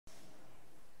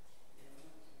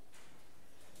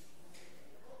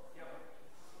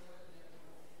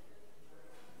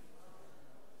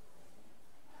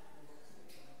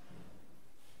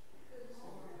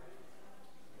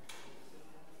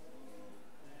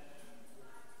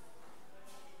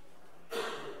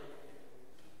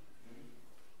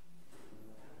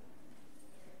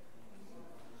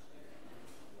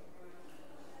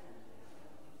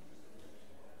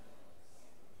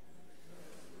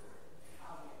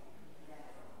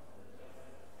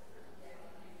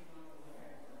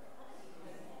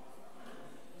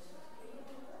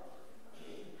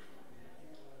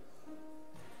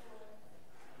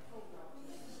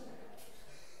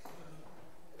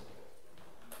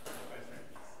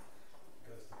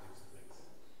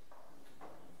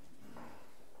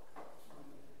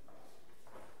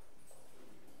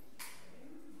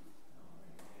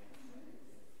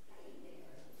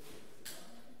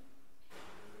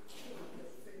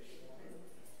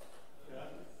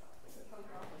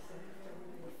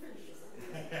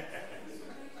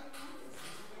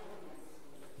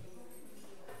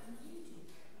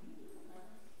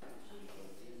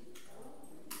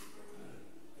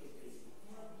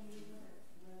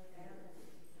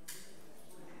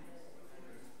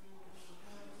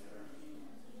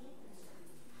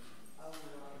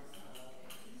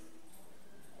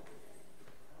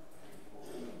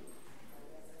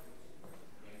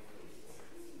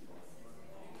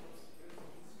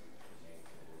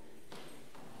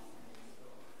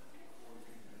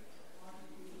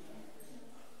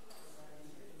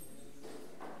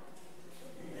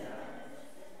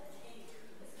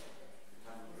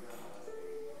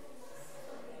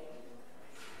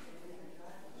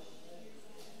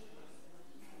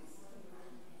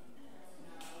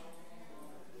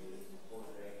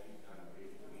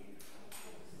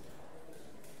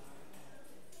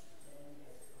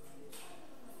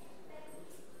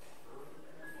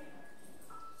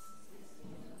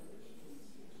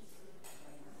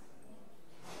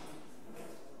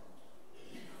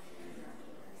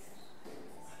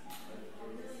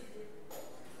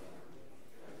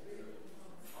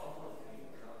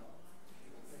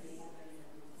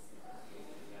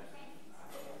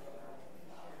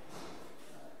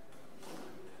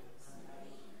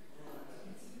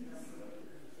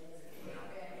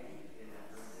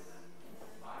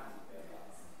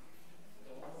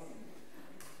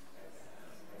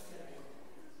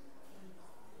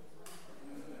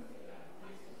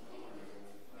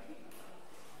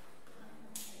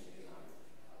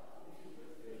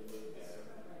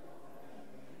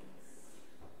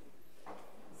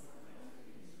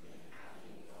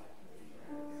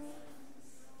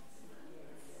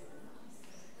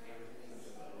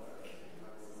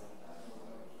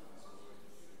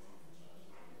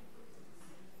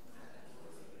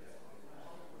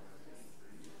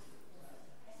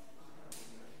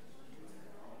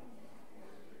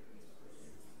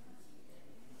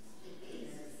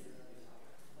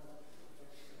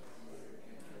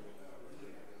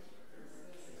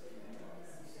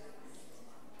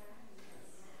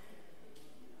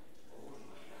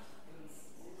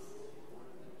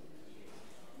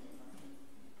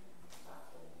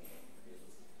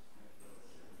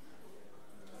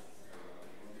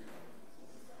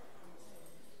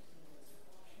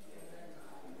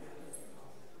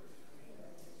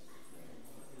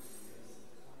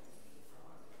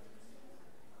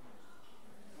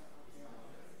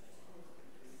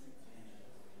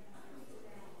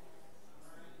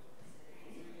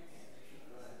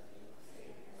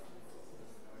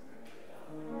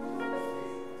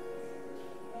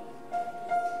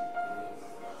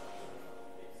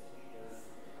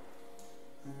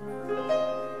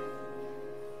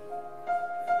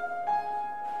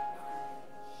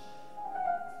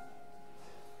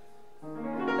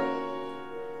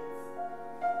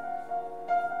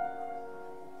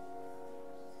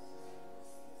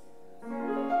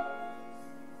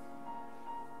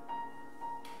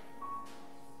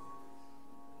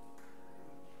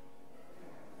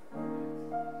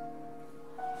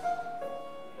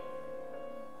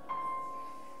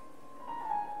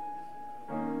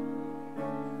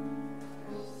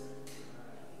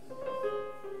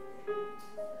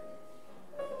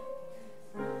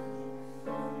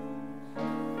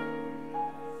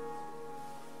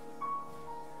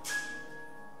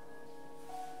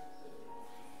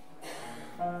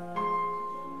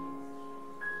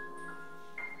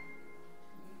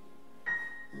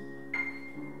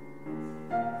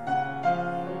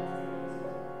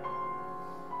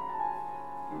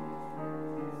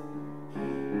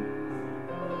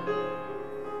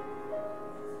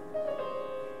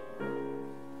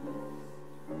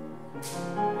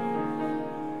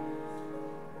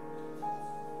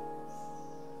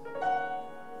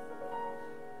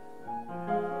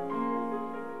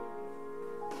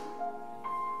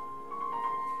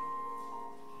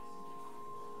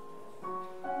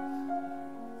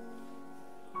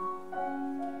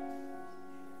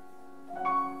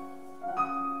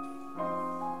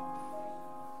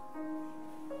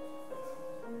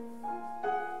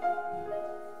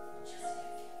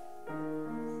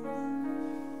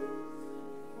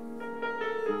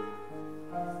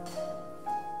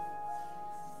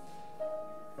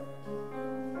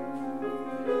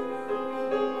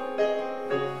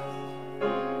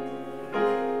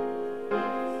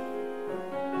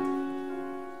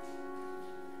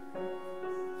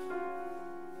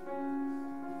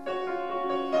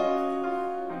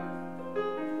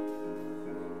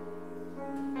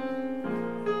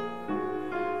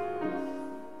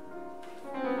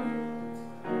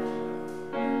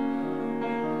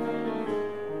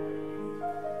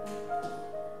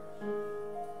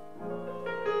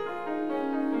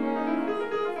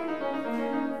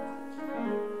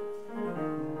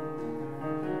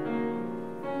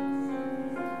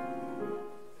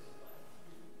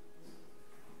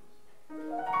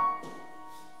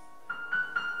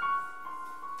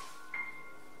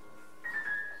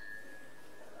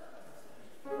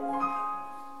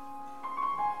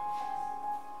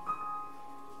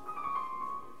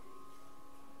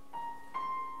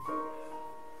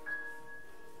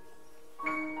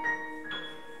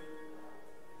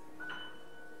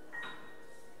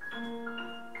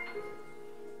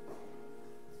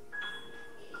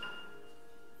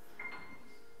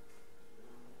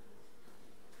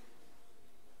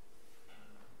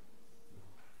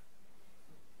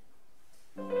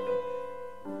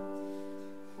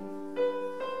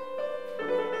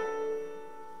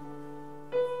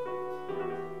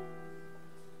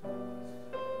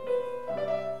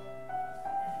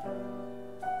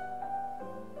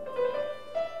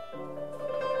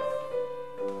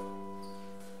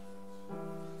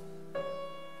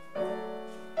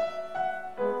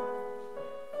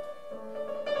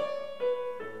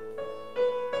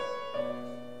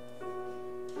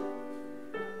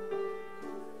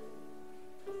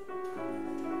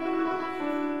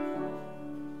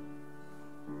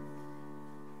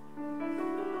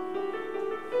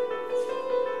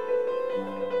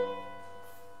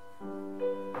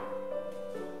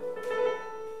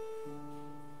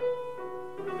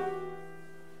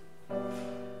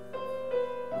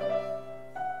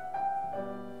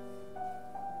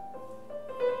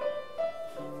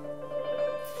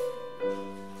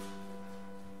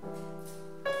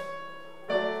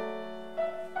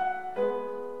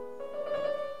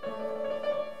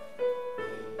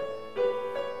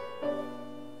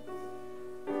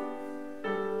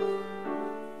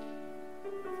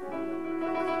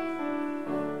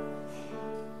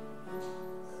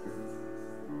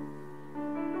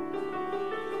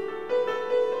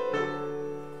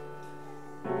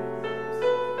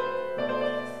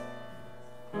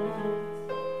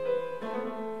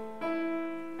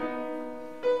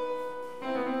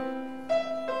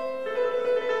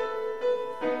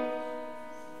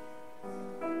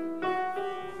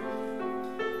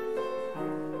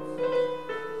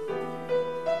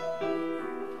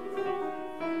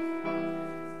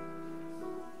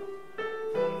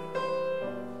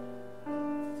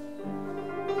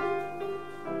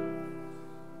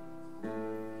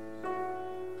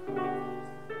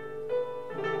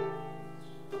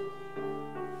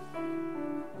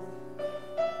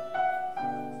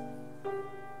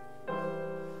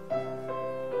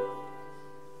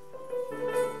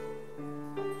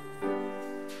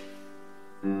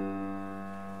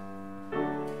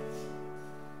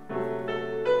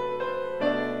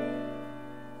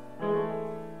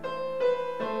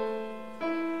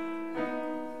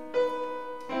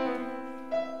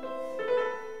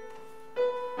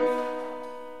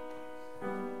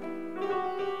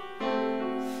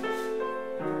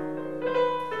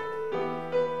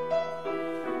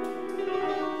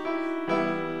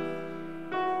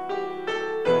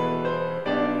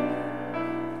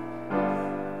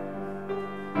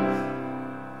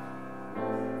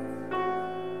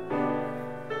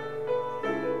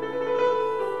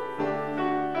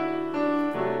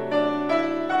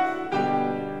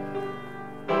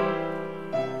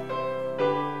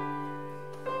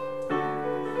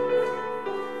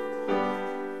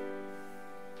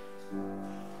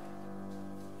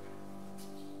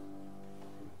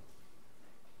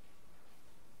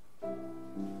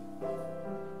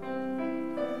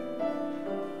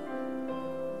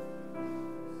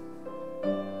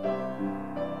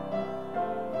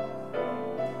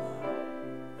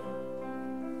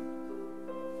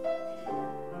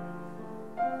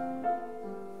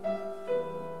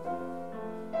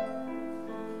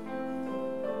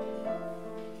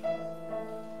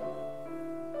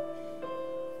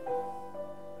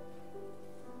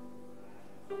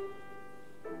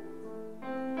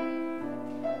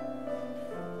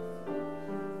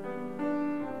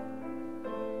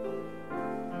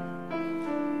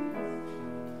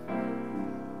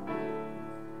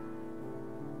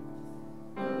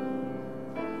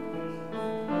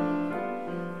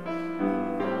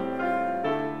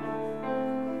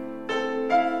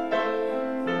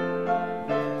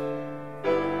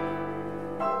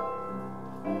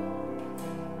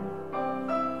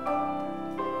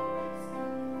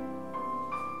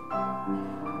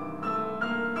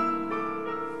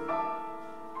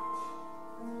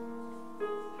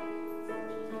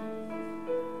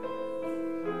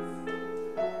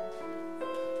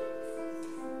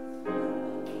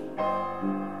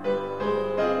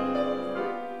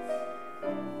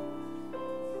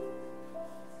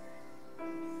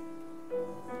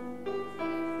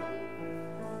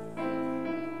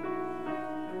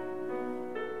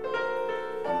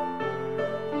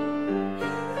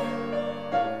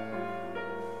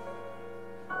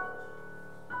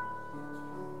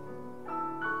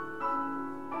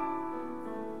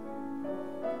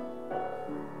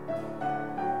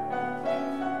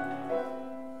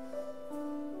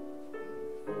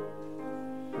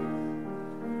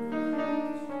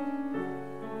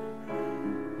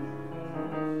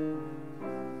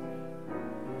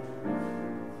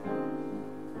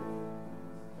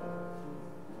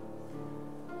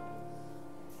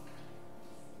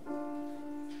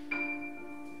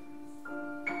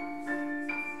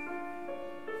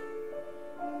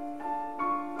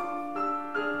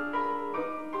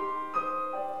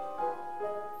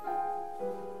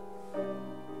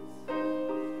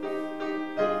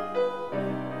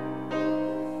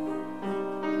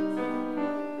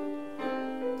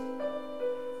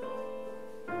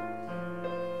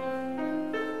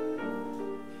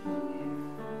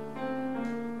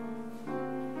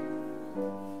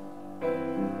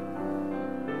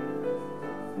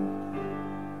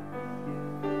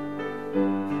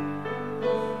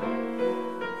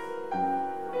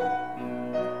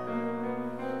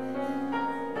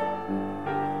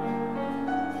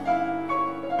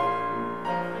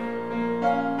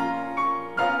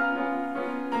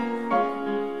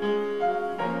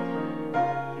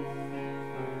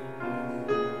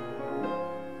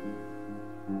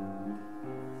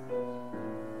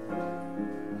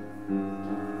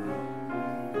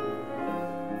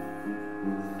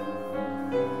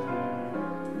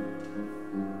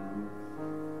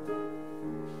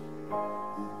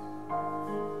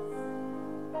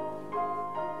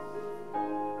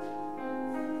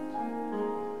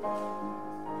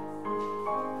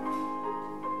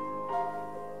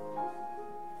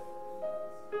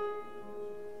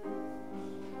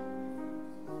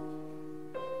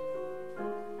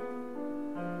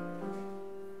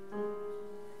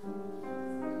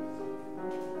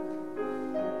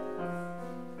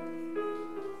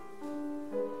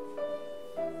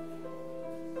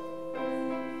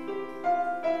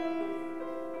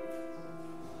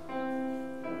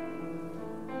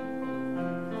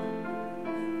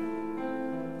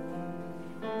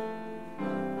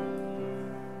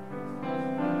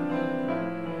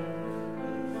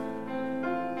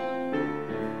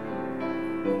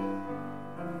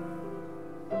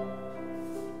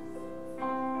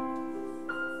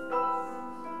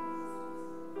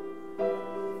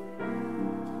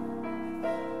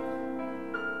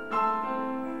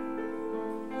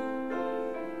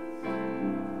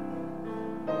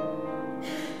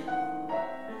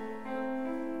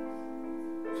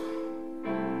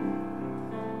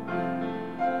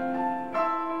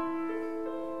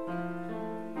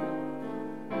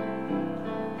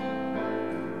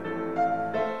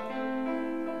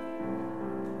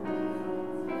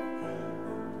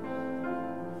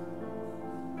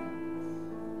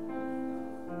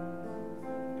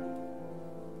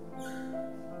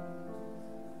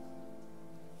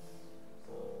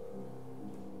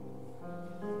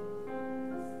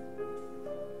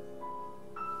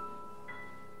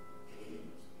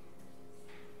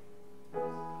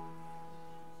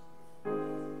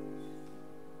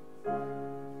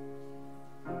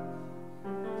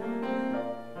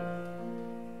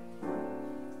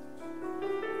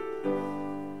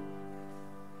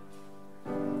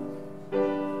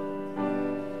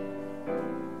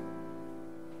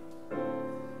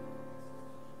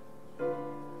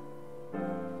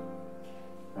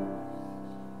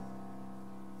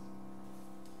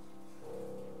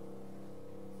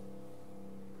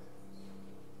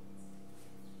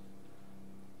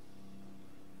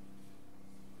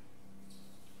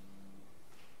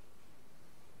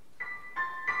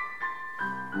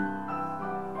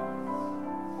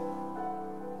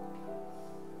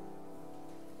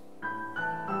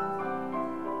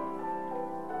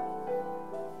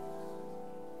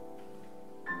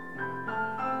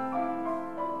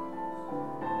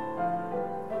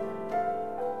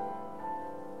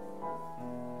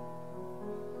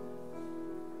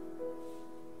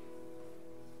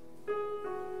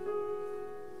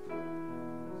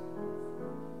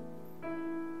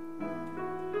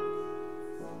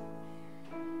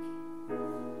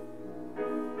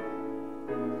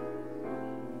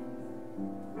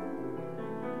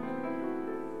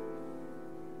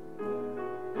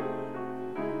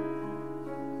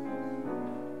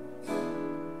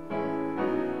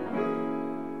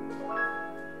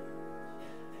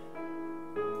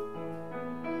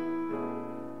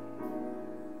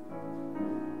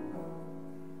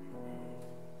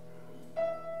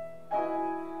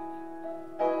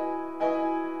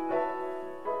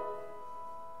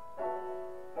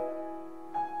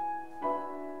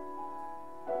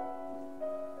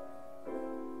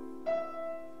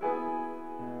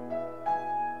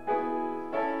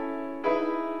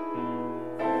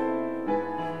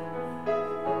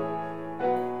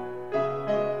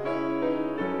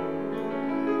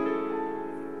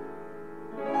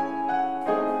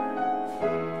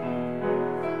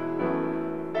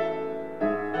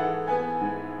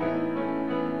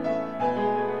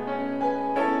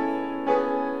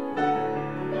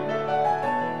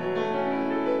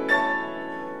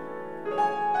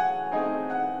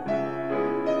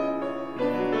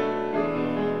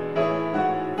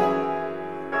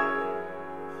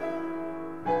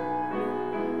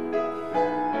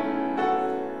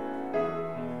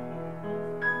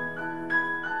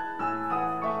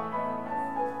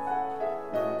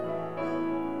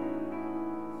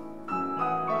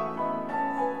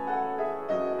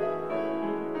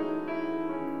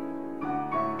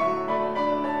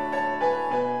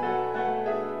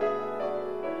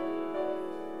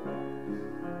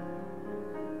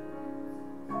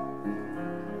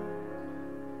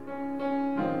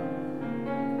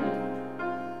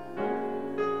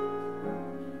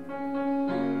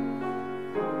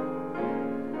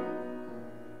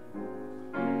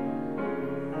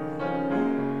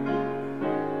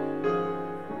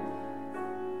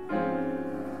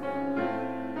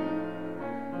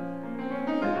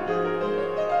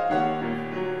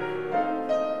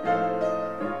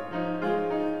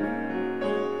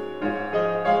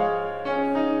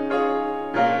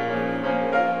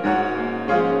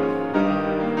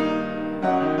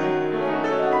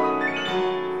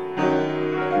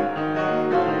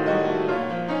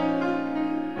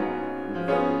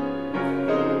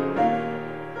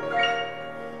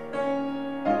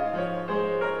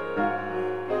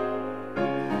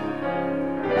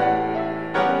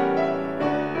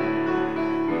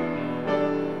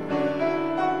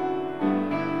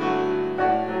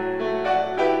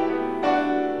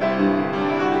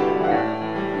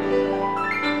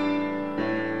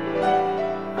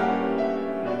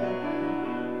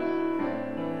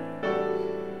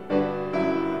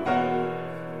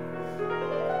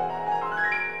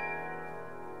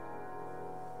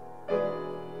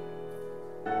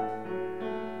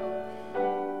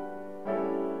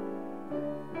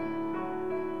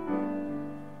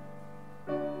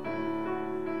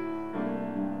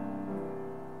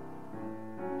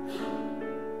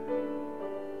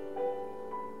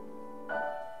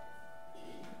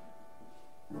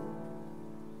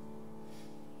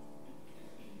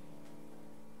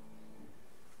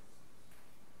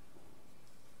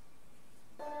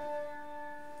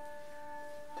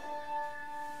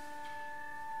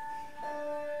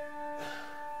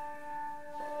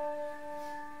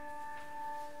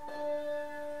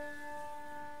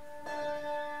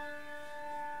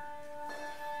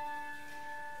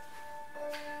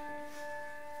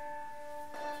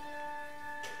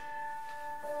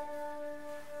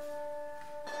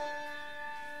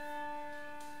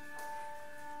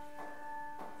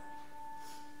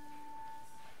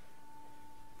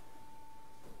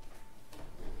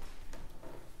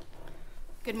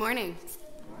Good morning.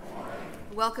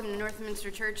 Welcome to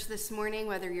Northminster Church this morning,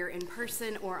 whether you're in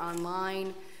person or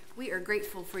online. We are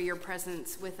grateful for your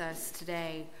presence with us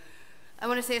today. I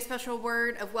want to say a special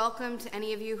word of welcome to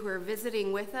any of you who are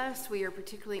visiting with us. We are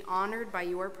particularly honored by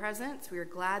your presence. We are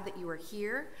glad that you are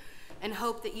here and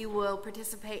hope that you will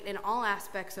participate in all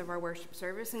aspects of our worship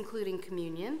service, including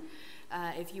communion.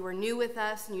 If you are new with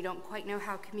us and you don't quite know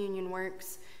how communion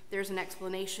works, there's an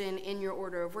explanation in your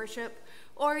order of worship,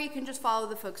 or you can just follow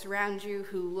the folks around you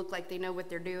who look like they know what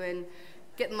they're doing.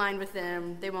 Get in line with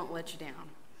them. They won't let you down.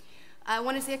 I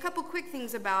want to say a couple quick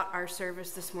things about our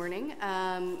service this morning.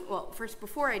 First,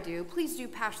 before I do, please do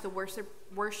pass the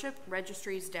worship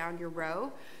registries down your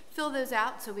row. Fill those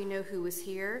out so we know who is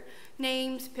here.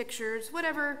 Names, pictures,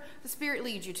 whatever the Spirit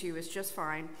leads you to is just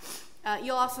fine.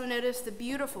 You'll also notice the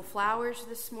beautiful flowers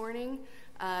this morning.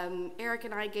 Eric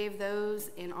and I gave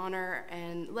those in honor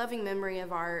and loving memory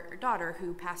of our daughter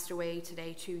who passed away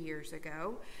today 2 years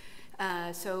ago.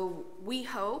 So we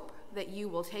hope that you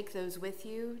will take those with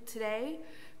you today.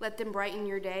 Let them brighten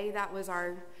your day. That was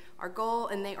our goal,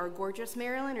 and they are gorgeous.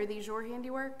 Marilyn, are these your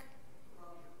handiwork?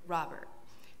 Robert.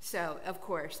 So, of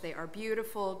course, they are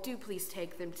beautiful. Do please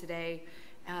take them today.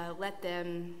 Let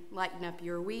them lighten up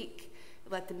your week.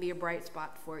 Let them be a bright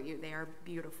spot for you. They are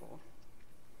beautiful.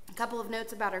 A couple of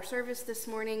notes about our service this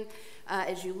morning.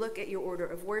 As you look at your order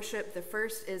of worship, the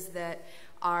first is that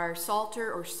our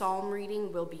Psalter or Psalm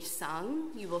reading will be sung.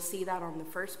 You will see that on the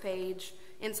first page,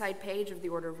 inside page of the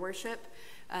order of worship.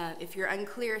 If you're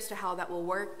unclear as to how that will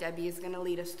work, Debbie is going to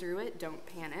lead us through it. Don't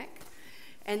panic.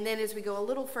 And then as we go a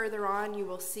little further on, you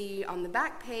will see on the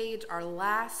back page, our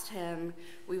last hymn,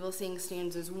 we will sing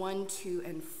stanzas 1, 2,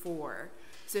 and 4.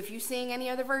 So if you sing any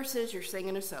other verses, you're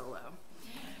singing a solo.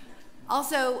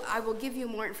 Also, I will give you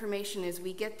more information as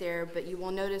we get there, but you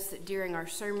will notice that during our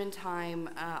sermon time,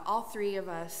 all three of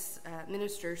us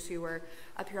ministers who are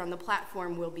up here on the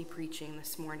platform will be preaching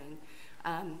this morning.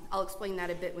 I'll explain that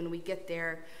a bit when we get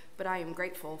there, but I am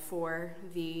grateful for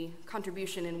the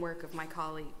contribution and work of my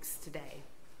colleagues today.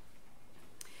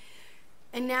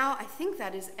 And now I think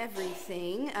that is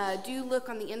everything. Do look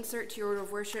on the insert to your order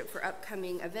of worship for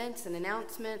upcoming events and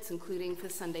announcements, including for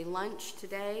Sunday lunch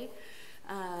today.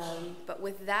 But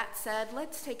with that said,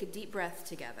 let's take a deep breath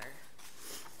together.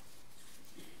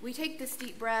 We take this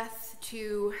deep breath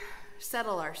to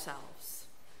settle ourselves,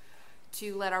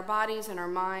 to let our bodies and our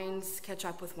minds catch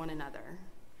up with one another.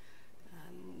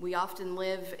 We often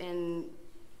live in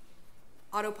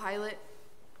autopilot.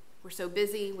 We're so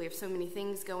busy. We have so many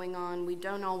things going on. We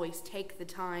don't always take the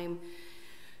time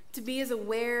to be as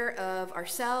aware of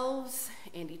ourselves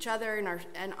and each other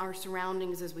and our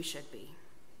surroundings as we should be.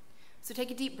 So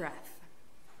take a deep breath.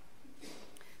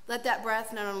 Let that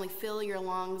breath not only fill your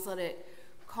lungs, let it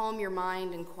calm your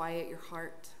mind and quiet your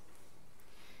heart.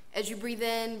 As you breathe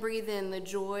in the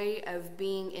joy of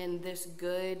being in this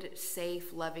good,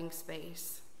 safe, loving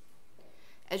space.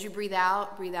 As you breathe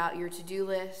out your to-do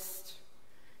list.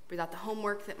 Breathe out the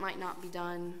homework that might not be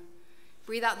done.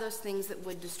 Breathe out those things that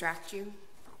would distract you.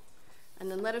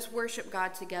 And then let us worship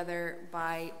God together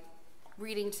by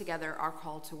reading together our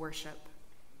call to worship.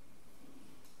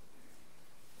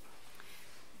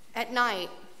 At night,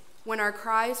 when our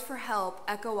cries for help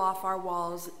echo off our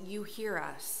walls, you hear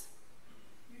us.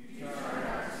 You turn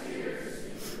our tears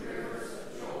into rivers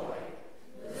of joy,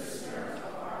 listener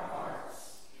of our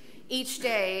hearts. Each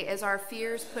day, as our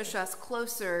fears push us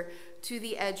closer to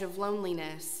the edge of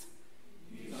loneliness,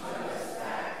 you tug us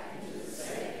back into the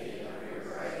safety of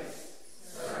your grace,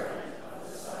 servant of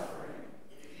the suffering.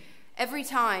 Every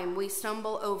time we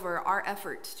stumble over our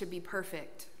efforts to be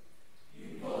perfect,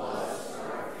 you pull us to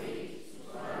our feet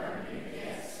to learn the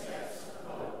advanced steps of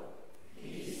hope,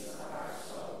 peace of our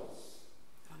souls.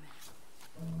 Amen.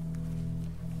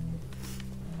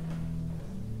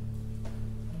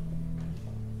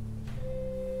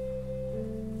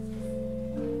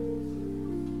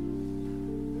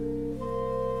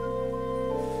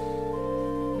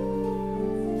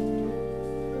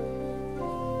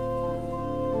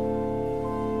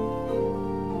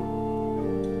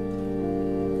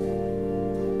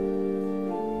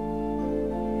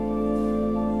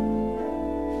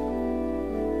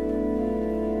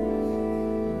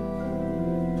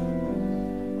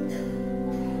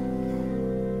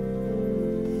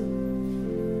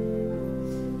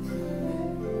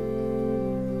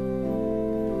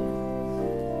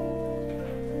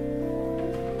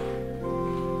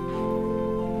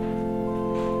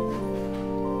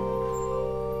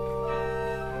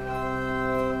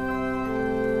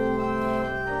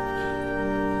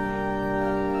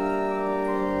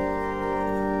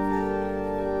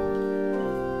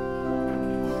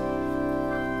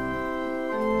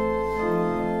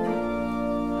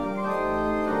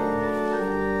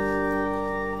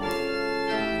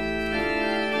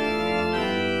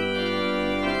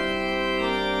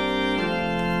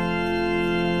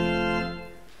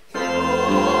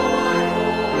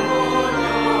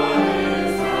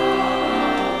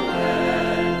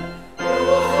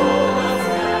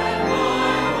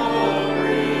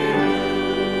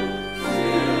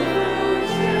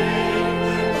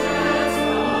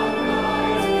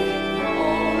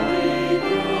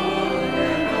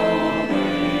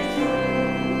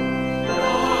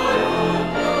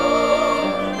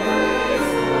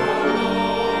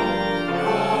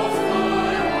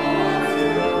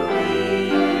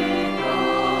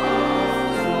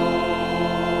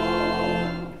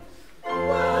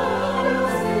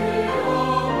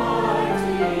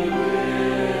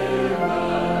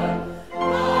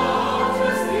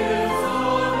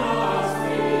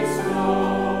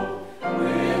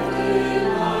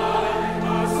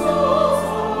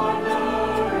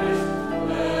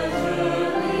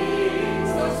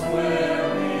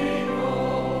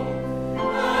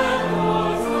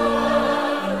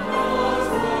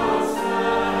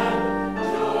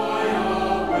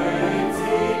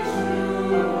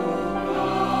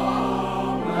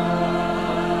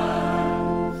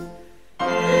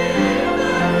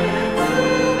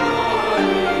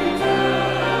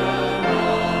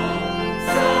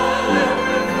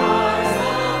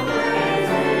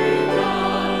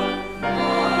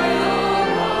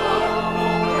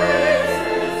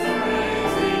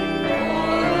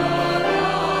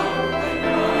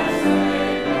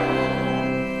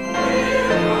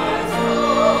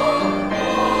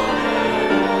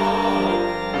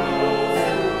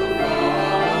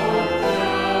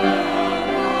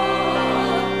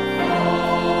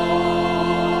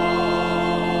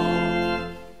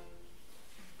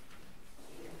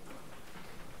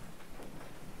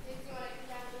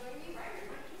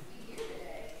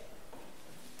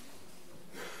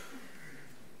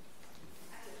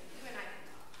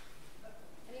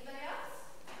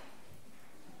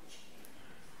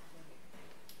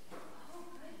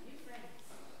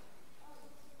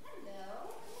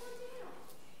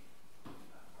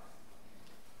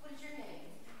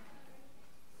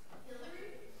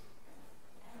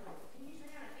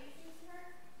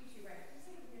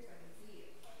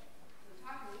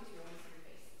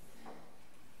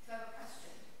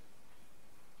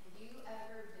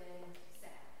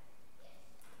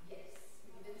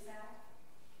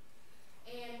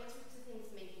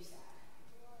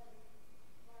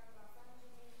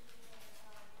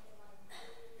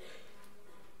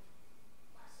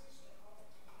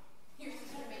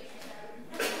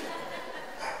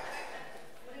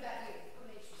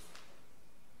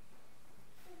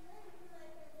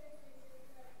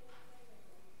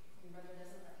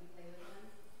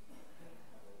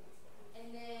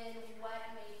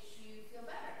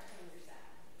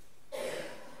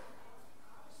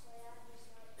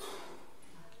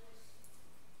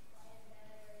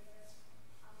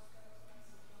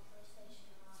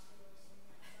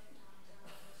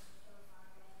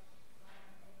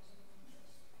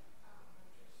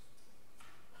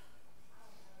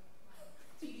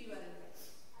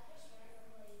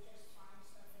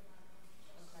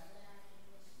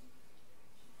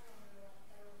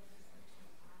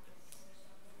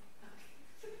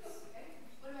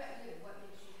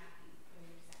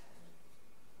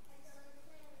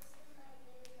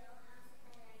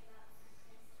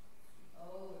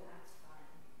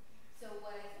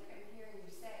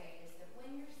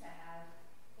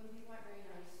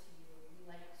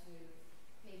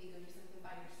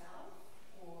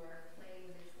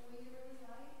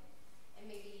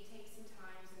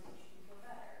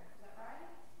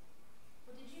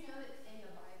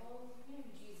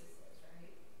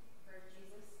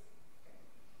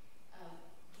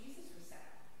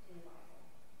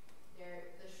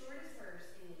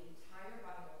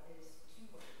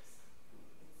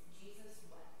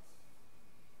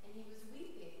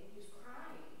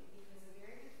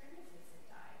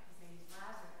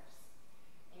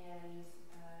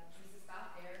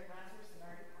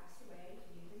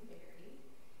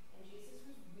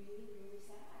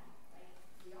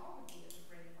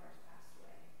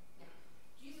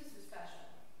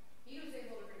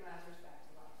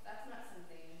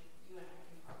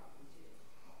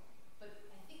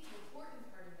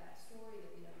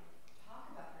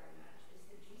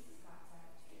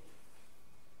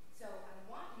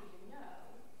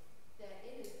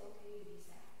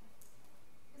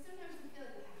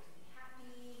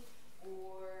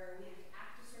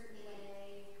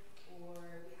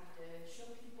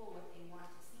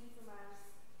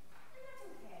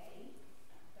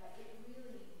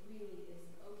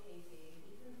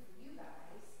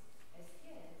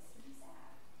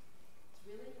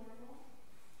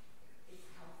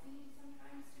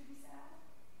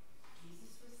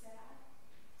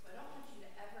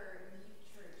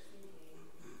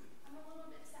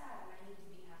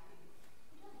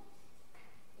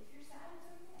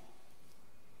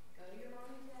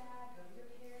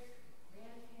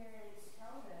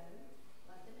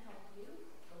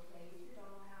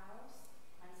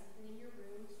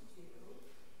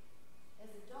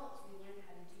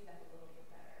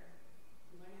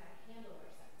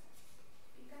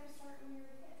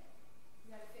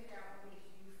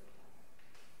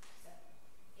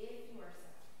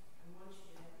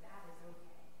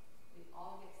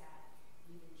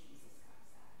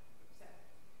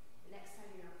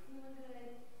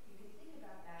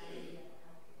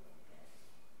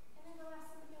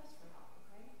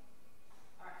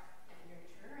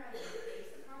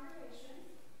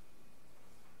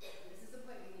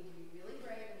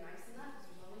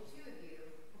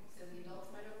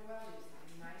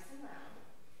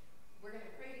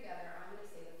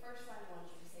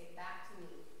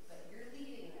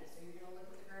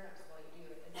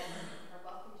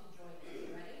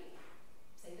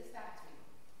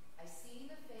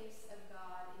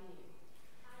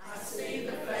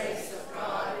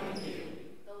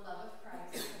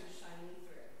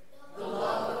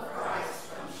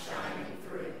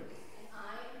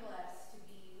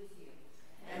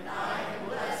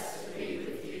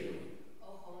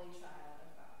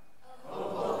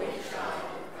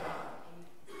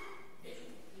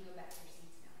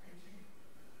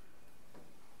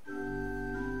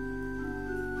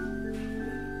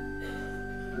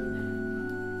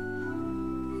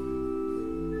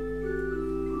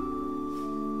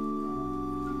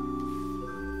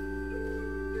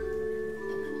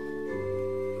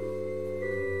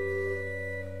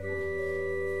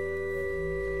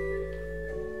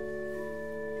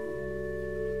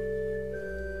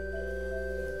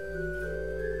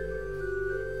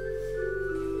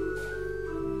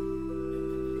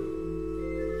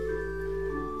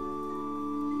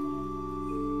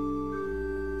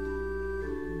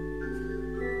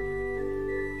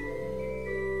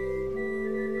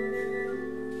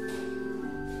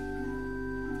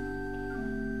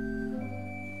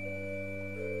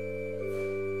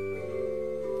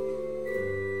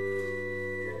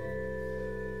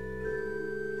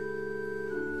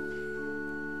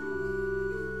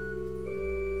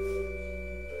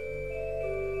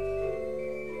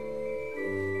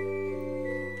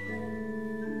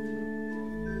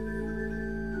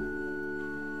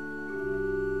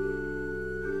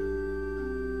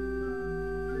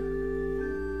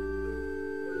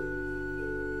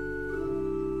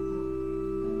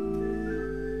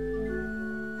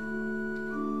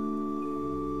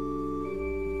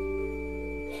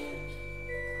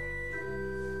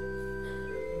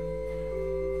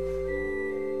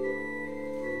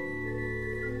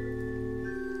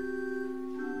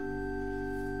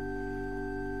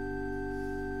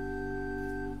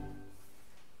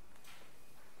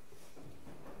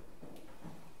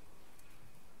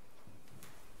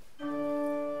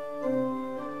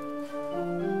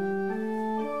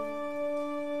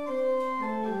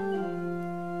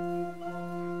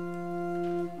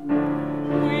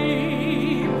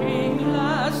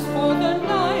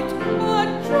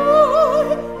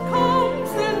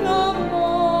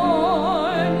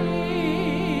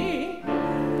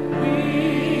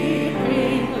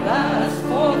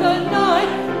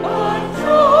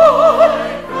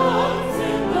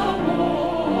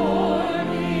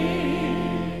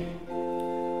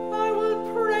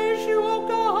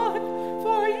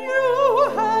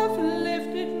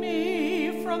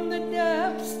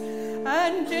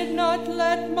 and did not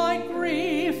let my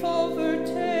grief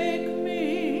overtake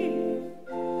me.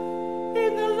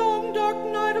 In the long dark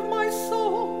night of my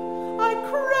soul, I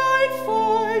cried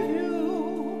for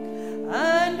you,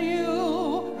 and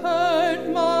you heard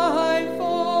my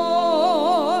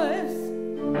voice.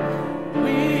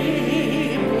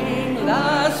 Weeping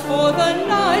lasts for the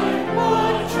night,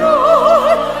 but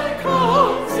joy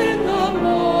comes in the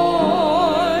morning.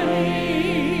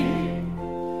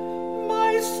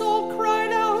 My soul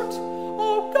cried out,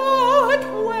 "Oh God,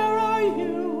 where are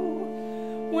you?"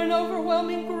 When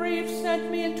overwhelming grief sent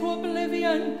me into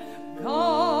oblivion,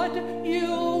 God, you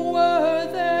were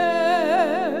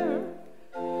there.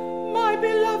 My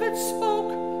beloved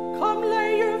spoke, "Come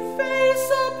lay your face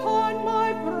upon my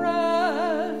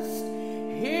breast.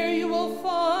 Here you will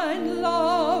find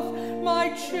love, my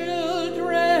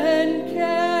children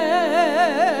care."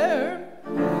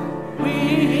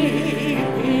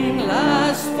 Weeping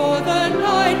lasts for the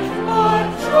night, but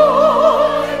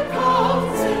joy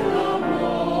comes in the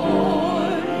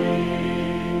morning.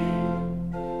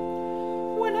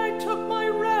 When I took my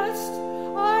rest,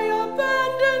 I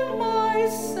abandoned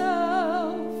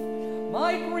myself.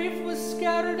 My grief was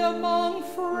scattered among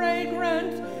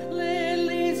fragrant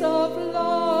lilies of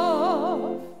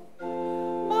love.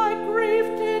 My grief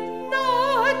did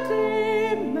not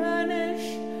diminish,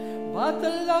 but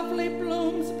the lovely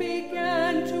blooms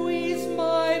began to ease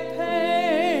my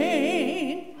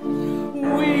pain.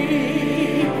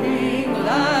 Weeping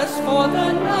lasts for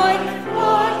the night,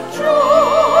 but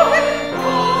joy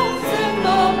comes in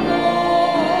the morning.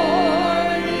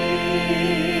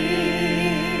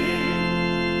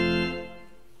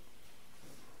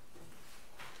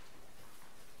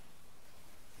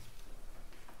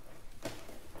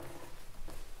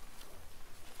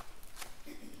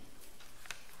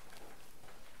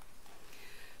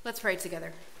 Let's pray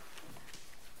together.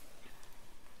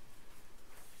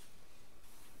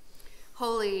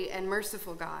 Holy and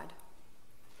merciful God,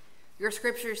 your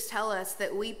scriptures tell us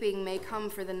that weeping may come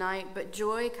for the night, but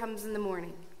joy comes in the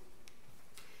morning.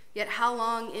 Yet how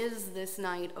long is this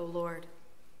night, O Lord?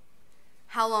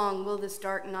 How long will this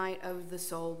dark night of the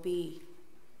soul be?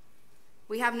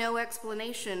 We have no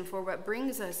explanation for what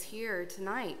brings us here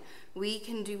tonight. We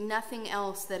can do nothing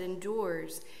else that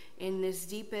endures in this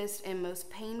deepest and most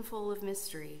painful of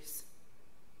mysteries.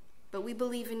 But we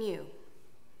believe in you,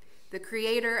 the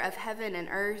creator of heaven and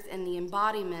earth and the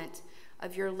embodiment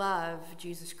of your love,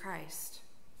 Jesus Christ.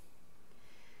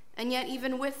 And yet,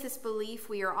 even with this belief,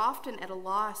 we are often at a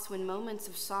loss when moments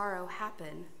of sorrow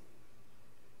happen.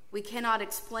 We cannot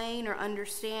explain or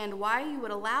understand why you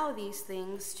would allow these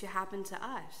things to happen to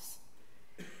us.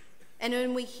 And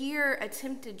when we hear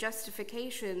attempted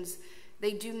justifications,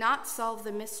 they do not solve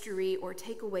the mystery or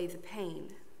take away the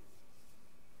pain.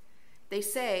 They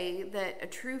say that a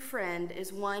true friend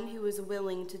is one who is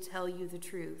willing to tell you the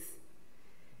truth.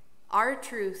 Our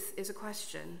truth is a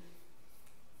question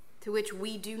to which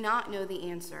we do not know the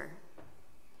answer.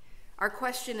 Our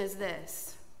question is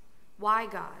this: why,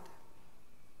 God?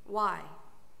 Why?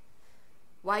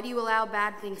 Why do you allow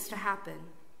bad things to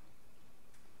happen?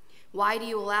 Why do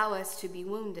you allow us to be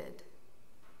wounded?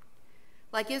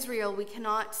 Like Israel, we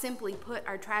cannot simply put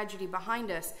our tragedy behind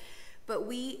us, but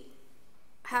we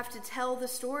have to tell the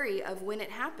story of when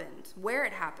it happened, where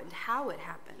it happened, how it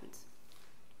happened.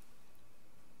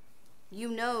 You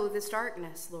know this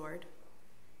darkness, Lord,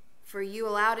 for you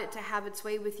allowed it to have its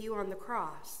way with you on the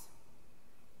cross.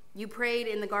 You prayed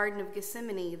in the Garden of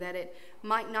Gethsemane that it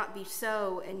might not be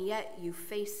so, and yet you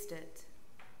faced it.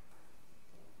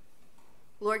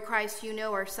 Lord Christ, you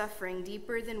know our suffering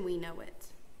deeper than we know it.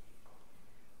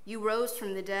 You rose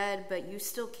from the dead, but you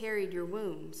still carried your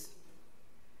wounds.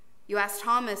 You asked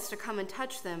Thomas to come and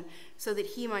touch them so that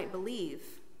he might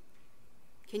believe.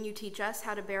 Can you teach us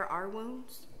how to bear our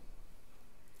wounds?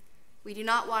 We do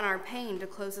not want our pain to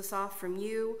close us off from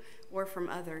you or from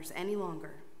others any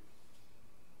longer.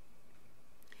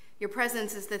 Your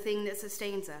presence is the thing that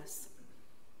sustains us,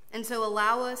 and so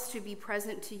allow us to be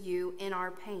present to you in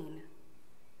our pain.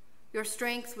 Your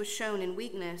strength was shown in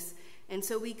weakness, and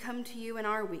so we come to you in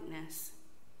our weakness.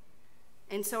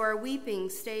 And so our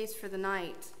weeping stays for the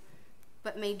night,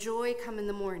 but may joy come in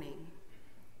the morning.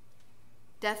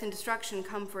 Death and destruction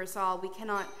come for us all. We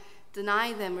cannot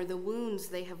deny them or the wounds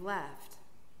they have left.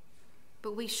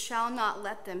 But we shall not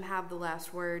let them have the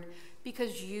last word,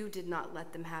 because you did not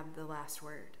let them have the last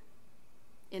word.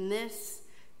 In this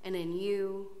and in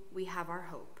you we have our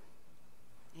hope.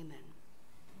 Amen.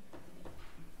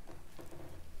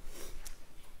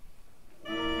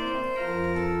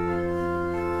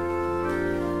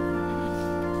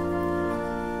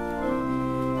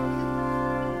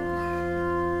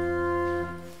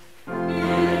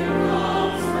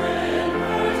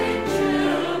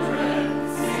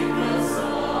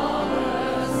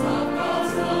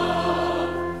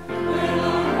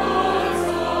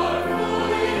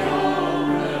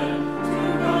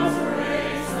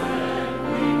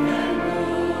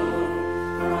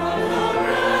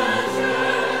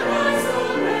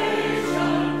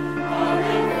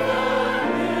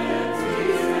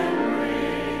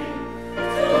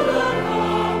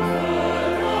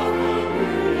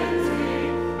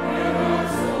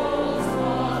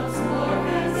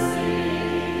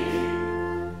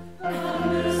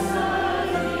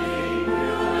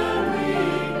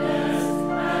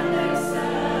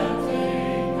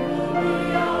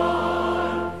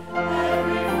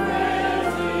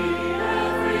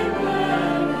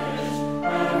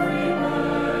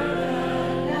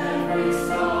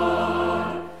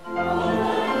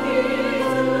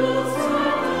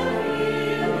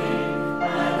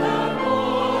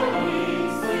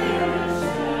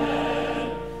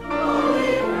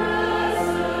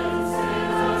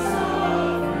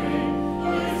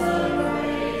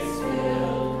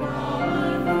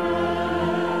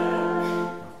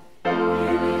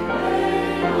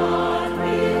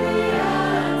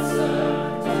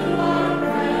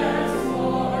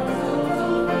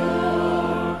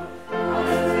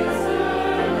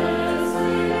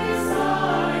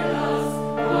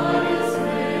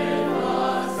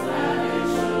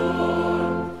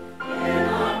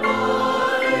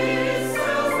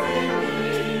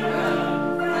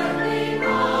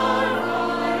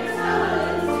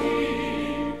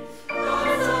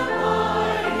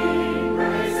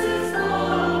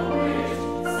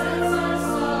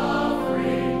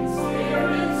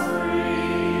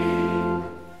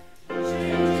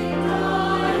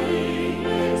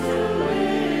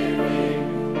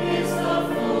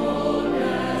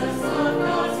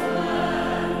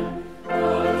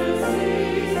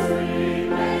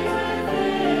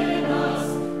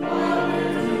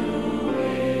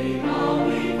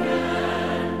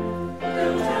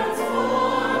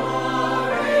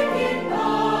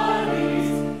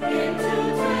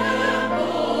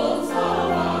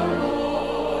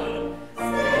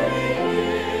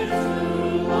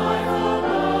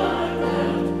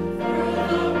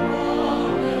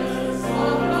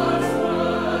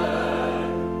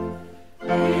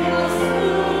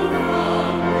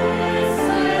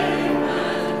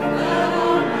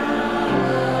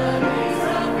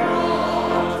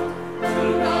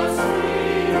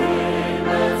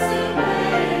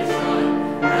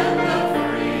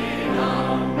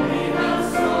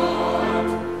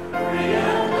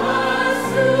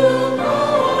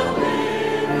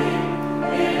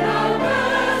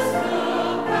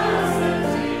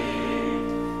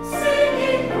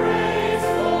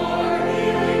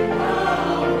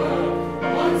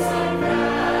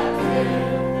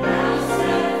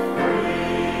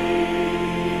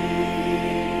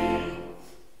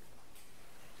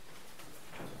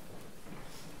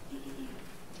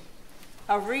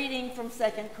 A reading from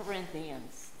 2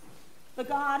 Corinthians. The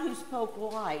God who spoke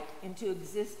light into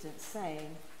existence,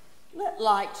 saying, "Let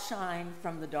light shine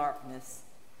from the darkness,"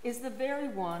 is the very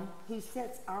one who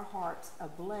sets our hearts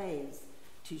ablaze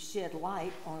to shed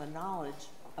light on the knowledge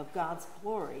of God's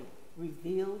glory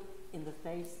revealed in the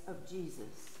face of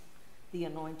Jesus, the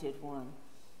Anointed One.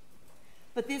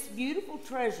 But this beautiful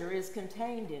treasure is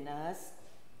contained in us,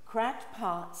 cracked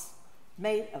pots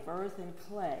made of earth and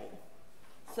clay,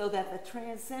 so that the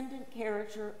transcendent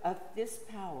character of this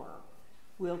power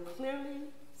will be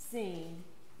clearly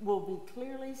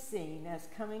seen as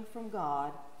coming from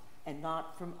God and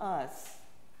not from us.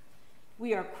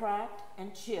 We are cracked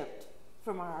and chipped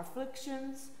from our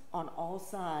afflictions on all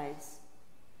sides,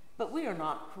 but we are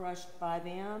not crushed by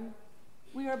them.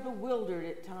 We are bewildered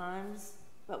at times,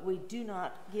 but we do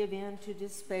not give in to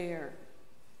despair.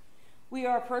 We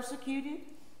are persecuted,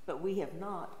 but we have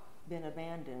not been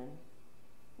abandoned.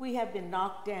 We have been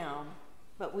knocked down,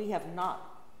 but we have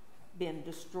not been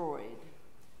destroyed.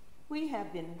 We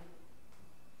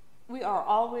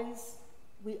always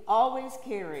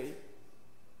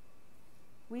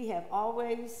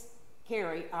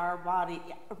carry our body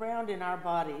around in our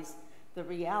bodies the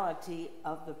reality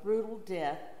of the brutal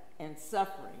death and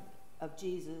suffering of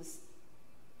Jesus.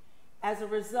 As a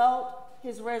result,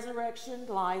 his resurrection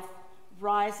life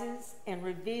rises and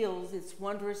reveals its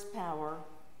wondrous power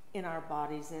in our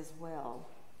bodies as well.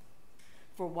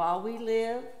 For while we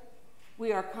live,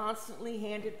 we are constantly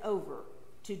handed over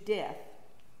to death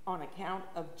on account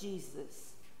of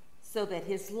Jesus, so that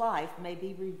his life may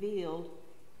be revealed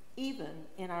even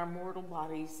in our mortal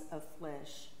bodies of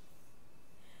flesh.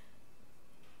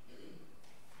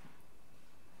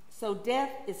 So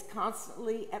death is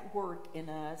constantly at work in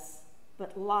us,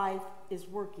 but life is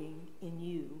working in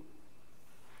you.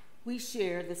 We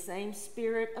share the same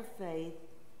spirit of faith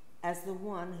as the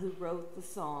one who wrote the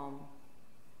psalm,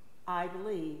 "I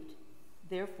believed,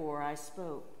 therefore I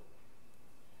spoke."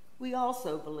 We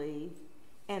also believe,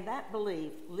 and that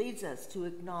belief leads us to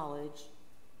acknowledge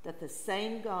that the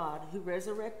same God who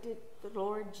resurrected the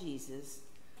Lord Jesus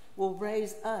will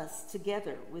raise us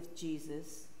together with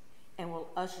Jesus and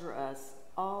will usher us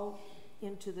all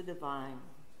into the divine.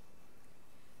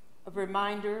 A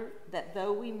reminder that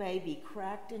though we may be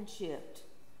cracked and chipped,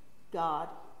 God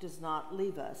does not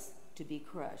leave us to be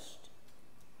crushed.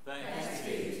 Thanks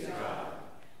be to God.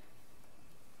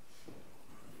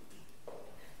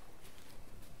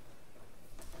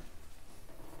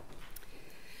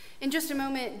 In just a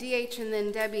moment, DH and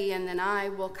then Debbie and then I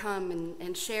will come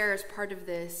and share as part of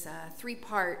this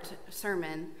three-part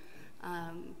sermon.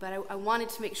 But I wanted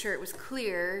to make sure it was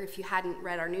clear, if you hadn't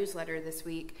read our newsletter this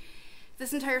week,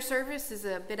 this entire service is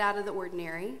a bit out of the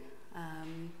ordinary.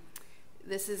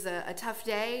 This is a tough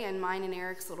day in mine and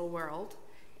Eric's little world,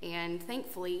 and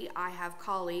thankfully I have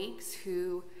colleagues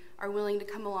who are willing to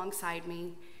come alongside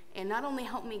me and not only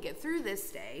help me get through this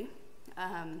day,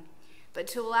 but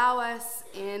to allow us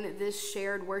in this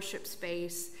shared worship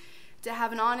space to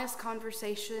have an honest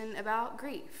conversation about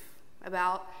grief,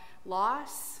 about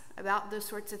loss, about those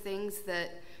sorts of things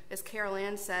that, as Carol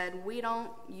Ann said, we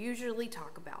don't usually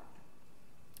talk about.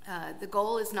 The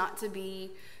goal is not to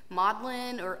be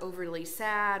maudlin or overly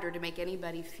sad or to make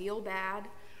anybody feel bad,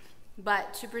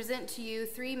 but to present to you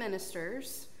three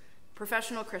ministers,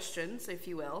 professional Christians, if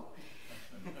you will,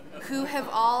 who have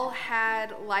all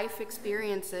had life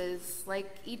experiences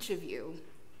like each of you,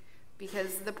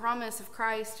 because the promise of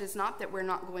Christ is not that we're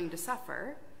not going to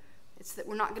suffer, it's that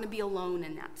we're not going to be alone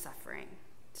in that suffering.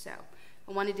 So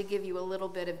I wanted to give you a little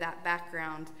bit of that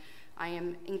background. I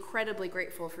am incredibly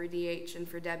grateful for DH and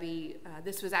for Debbie.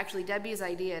 This was actually Debbie's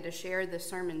idea to share the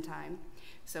sermon time,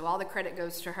 so all the credit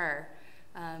goes to her.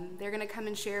 They're going to come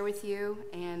and share with you,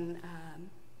 and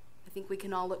I think we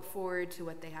can all look forward to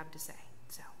what they have to say.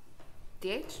 So,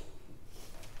 DH?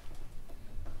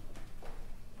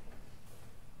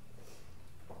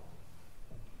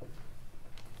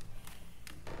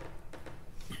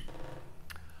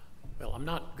 Well, I'm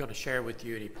not going to share with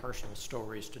you any personal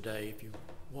stories today. If you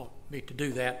want me to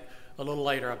do that a little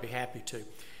later, I'd be happy to.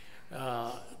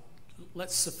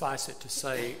 Let's suffice it to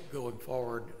say, going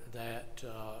forward, that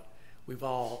we've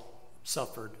all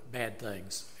suffered bad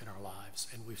things in our lives,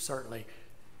 and we've certainly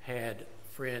had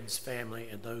friends, family,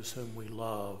 and those whom we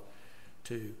love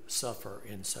to suffer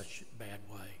in such a bad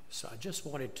way. So I just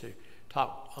wanted to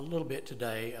talk a little bit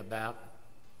today about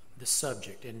the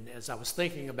subject, and as I was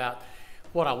thinking about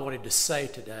what I wanted to say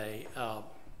today, a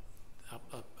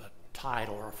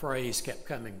title or a phrase kept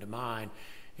coming to mind,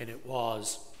 and it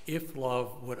was, "If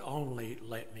love would only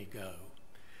let me go."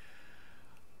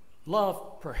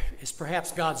 Love is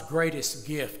perhaps God's greatest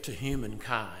gift to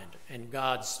humankind and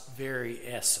God's very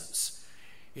essence.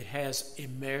 It has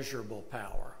immeasurable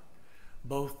power,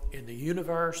 both in the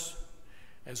universe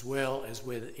as well as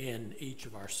within each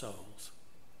of our souls.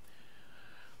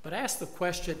 But ask the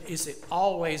question, is it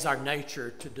always our nature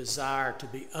to desire to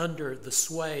be under the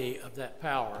sway of that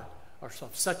power, or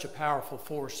of such a powerful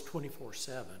force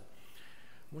 24/7?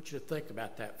 I want you to think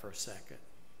about that for a second.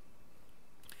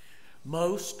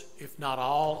 Most, if not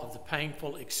all, of the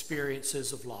painful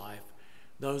experiences of life,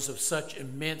 those of such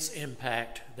immense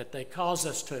impact that they cause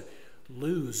us to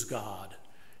lose God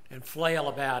and flail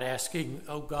about asking,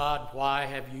 "Oh God, why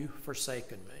have you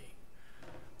forsaken me?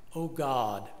 Oh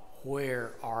God,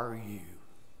 where are you?"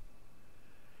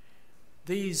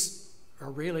 These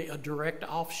are really a direct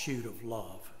offshoot of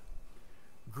love.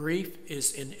 Grief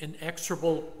is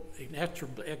inexorably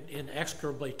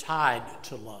tied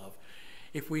to love.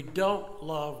 If we don't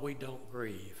love, we don't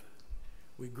grieve.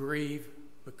 We grieve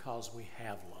because we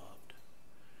have loved.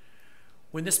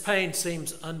 When this pain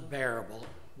seems unbearable,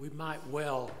 we might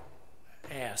well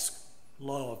ask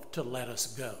love to let us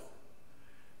go,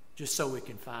 just so we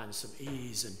can find some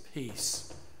ease and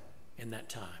peace in that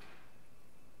time.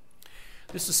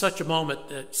 This is such a moment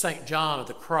that St. John of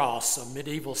the Cross, a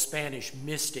medieval Spanish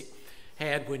mystic,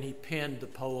 had when he penned the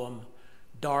poem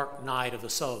Dark Night of the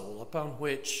Soul, upon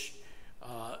which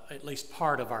at least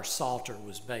part of our Psalter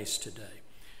was based today.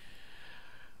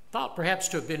 Thought perhaps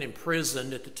to have been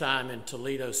imprisoned at the time in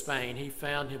Toledo, Spain, he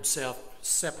found himself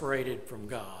separated from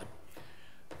God.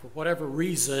 For whatever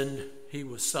reason, he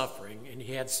was suffering, and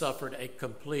he had suffered a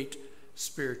complete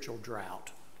spiritual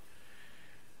drought.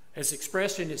 As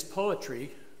expressed in his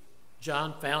poetry,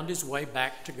 John found his way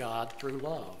back to God through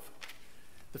love.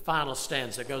 The final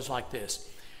stanza goes like this: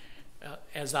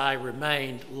 "As I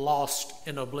remained lost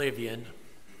in oblivion,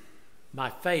 my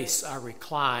face I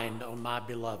reclined on my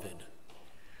beloved.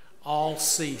 All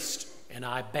ceased, and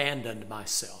I abandoned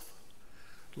myself,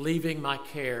 leaving my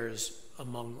cares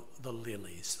among the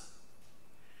lilies."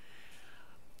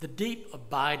 The deep,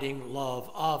 abiding love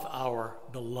of our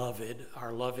beloved,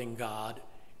 our loving God,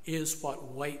 is what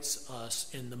waits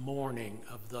us in the morning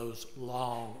of those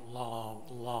long, long,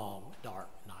 long dark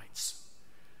nights.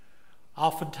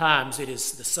 Oftentimes it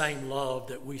is the same love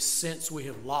that we sense we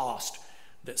have lost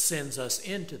that sends us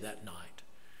into that night,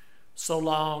 so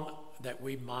long that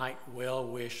we might well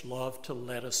wish love to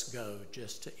let us go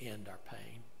just to end our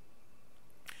pain.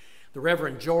 The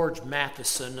Reverend George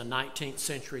Matheson, a 19th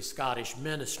century Scottish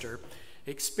minister,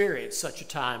 experienced such a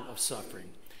time of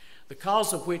suffering, the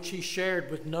cause of which he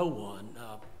shared with no one.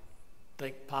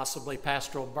 Think possibly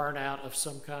pastoral burnout of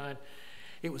some kind.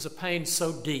 It was a pain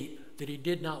so deep that he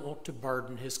did not want to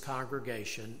burden his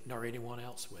congregation nor anyone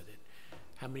else with it.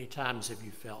 How many times have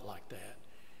you felt like that?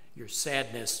 Your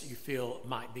sadness, you feel,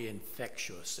 might be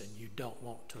infectious and you don't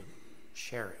want to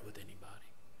share it with anybody.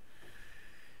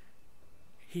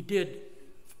 He did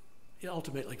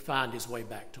ultimately find his way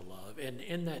back to love, and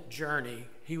in that journey,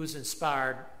 he was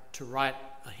inspired to write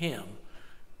a hymn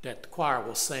that the choir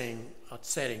will sing a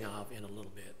setting of in a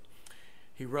little bit.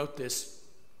 He wrote this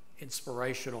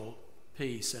inspirational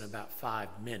piece in about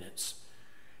 5 minutes,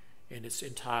 and it's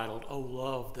entitled, "O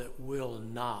Love That Will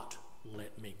Not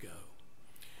Let Me Go."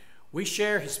 We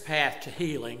share his path to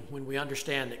healing when we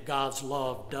understand that God's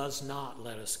love does not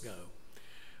let us go.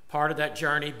 Part of that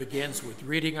journey begins with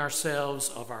ridding ourselves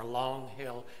of our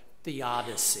long-held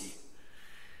theodicy.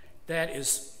 That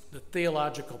is the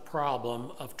theological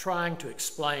problem of trying to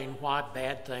explain why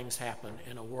bad things happen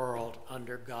in a world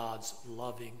under God's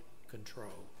loving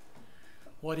control.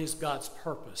 What is God's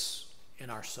purpose in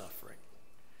our suffering?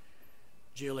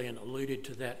 Jillian alluded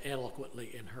to that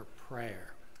eloquently in her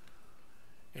prayer.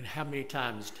 And how many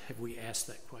times have we asked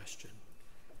that question?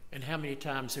 And how many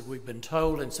times have we been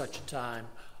told in such a time,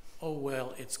 "Oh,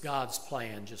 well, it's God's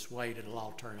plan, just wait, it'll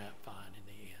all turn out fine in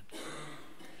the end"?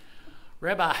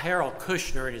 Rabbi Harold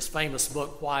Kushner, in his famous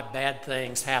book, Why Bad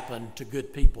Things Happen to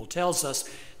Good People, tells us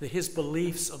that his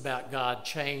beliefs about God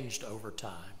changed over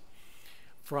time,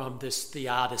 from this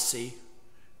theodicy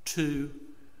to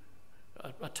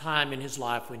a time in his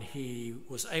life when he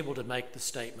was able to make the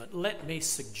statement, "Let me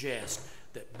suggest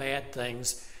that bad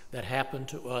things that happen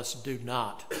to us do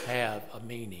not have a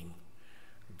meaning.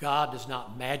 God does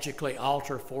not magically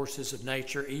alter forces of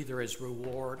nature either as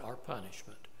reward or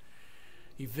punishment.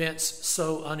 Events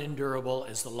so unendurable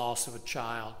as the loss of a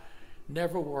child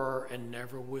never were and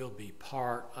never will be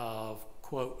part of,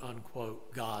 quote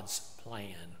unquote, God's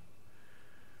plan.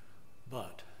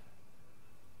 But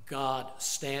God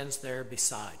stands there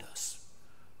beside us,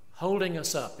 holding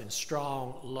us up in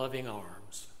strong, loving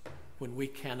arms, when we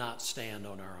cannot stand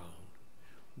on our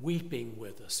own, weeping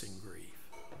with us in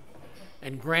grief,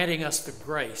 and granting us the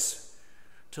grace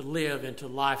to live into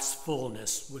life's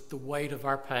fullness with the weight of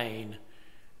our pain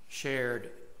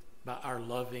shared by our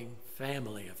loving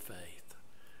family of faith.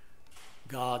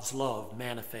 God's love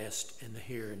manifest in the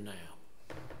here and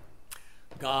now.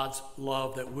 God's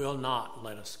love that will not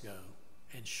let us go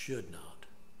and should not.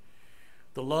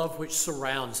 The love which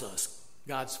surrounds us,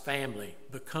 God's family,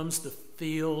 becomes the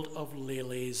field of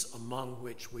lilies among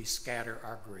which we scatter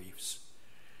our griefs.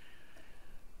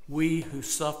 We who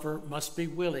suffer must be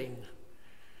willing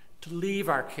to leave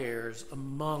our cares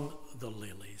among the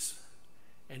lilies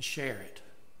and share it.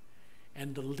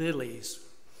 And the lilies,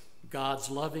 God's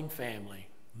loving family,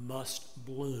 must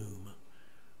bloom.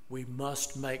 We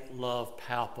must make love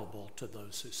palpable to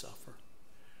those who suffer.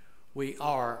 We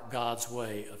are God's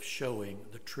way of showing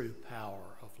the true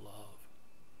power of love.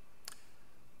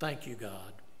 Thank you,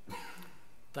 God.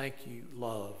 Thank you,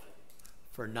 love,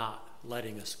 for not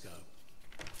letting us go.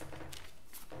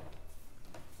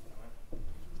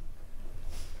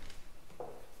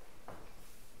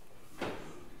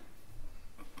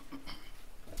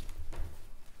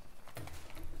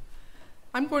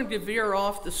 I'm going to veer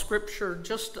off the scripture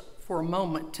just for a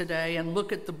moment today and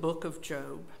look at the book of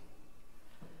Job.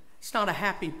 It's not a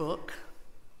happy book.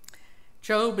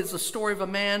 Job is a story of a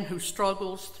man who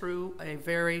struggles through a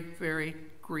very, very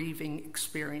grieving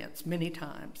experience many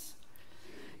times.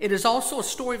 It is also a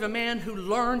story of a man who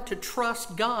learned to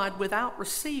trust God without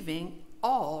receiving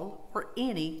all or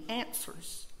any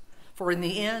answers. For in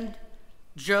the end,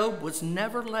 Job was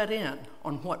never let in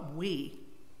on what we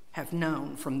have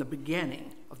known from the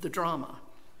beginning of the drama,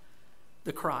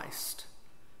 the Christ.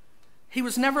 He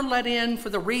was never let in for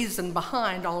the reason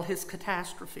behind all his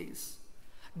catastrophes.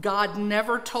 God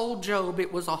never told Job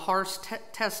it was a harsh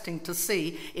testing to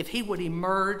see if he would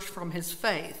emerge from his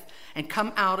faith and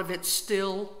come out of it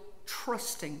still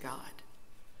trusting God.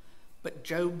 But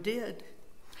Job did.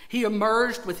 He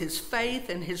emerged with his faith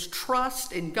and his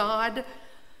trust in God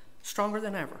stronger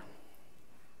than ever.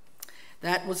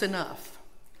 That was enough.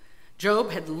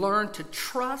 Job had learned to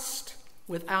trust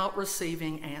without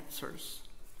receiving answers.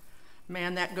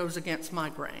 Man, that goes against my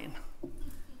grain.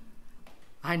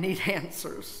 I need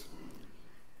answers.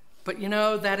 But you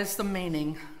know, that is the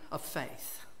meaning of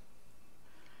faith.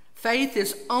 Faith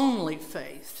is only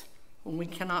faith when we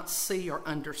cannot see or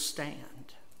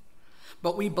understand.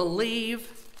 But we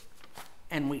believe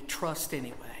and we trust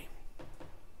anyway.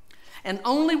 And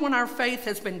only when our faith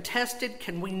has been tested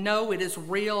can we know it is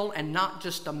real and not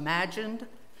just imagined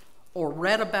or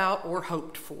read about or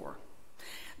hoped for.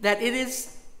 That it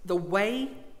is the way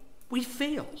we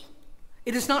feel.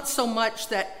 It is not so much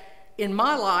that in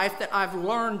my life that I've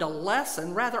learned a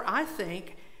lesson. Rather, I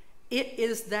think it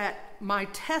is that my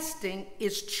testing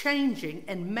is changing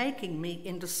and making me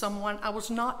into someone I was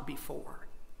not before.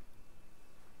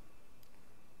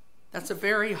 That's a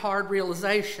very hard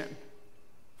realization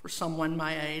for someone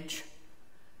my age,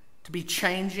 to be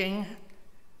changing.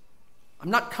 I'm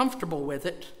not comfortable with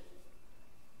it.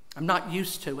 I'm not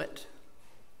used to it.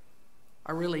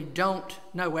 I really don't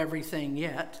know everything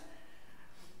yet.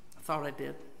 I thought I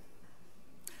did.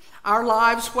 Our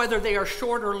lives, whether they are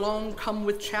short or long, come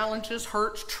with challenges,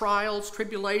 hurts, trials,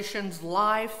 tribulations,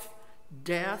 life,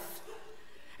 death.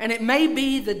 And it may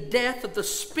be the death of the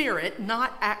spirit,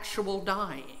 not actual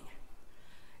dying,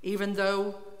 even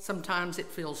though sometimes it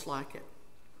feels like it.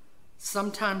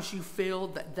 Sometimes you feel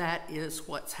that that is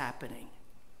what's happening.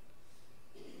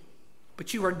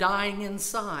 But you are dying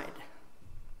inside.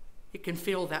 It can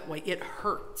feel that way. It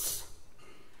hurts.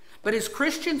 But as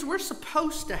Christians, we're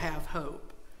supposed to have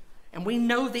hope. And we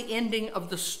know the ending of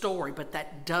the story, but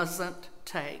that doesn't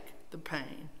take the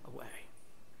pain away.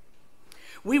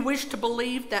 We wish to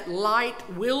believe that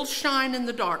light will shine in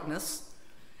the darkness,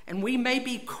 and we may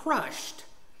be crushed,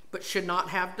 but should not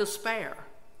have despair.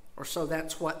 Or so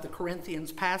that's what the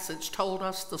Corinthians passage told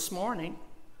us this morning.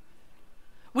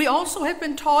 We also have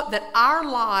been taught that our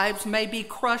lives may be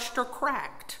crushed or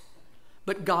cracked,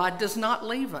 but God does not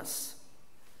leave us.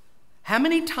 How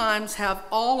many times have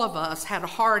all of us had a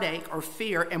heartache or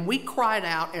fear and we cried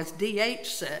out, as D.H.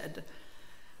 said,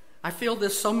 I feel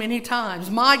this so many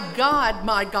times, my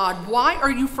God, why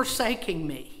are you forsaking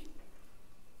me?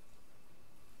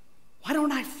 Why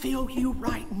don't I feel you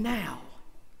right now?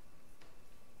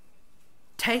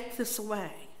 Take this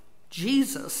away.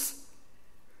 Jesus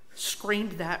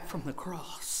screamed that from the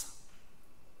cross.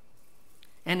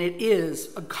 And it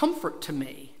is a comfort to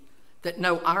me that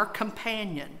no, our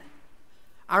companion,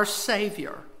 our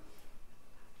Savior,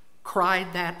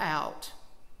 cried that out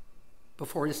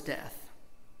before his death.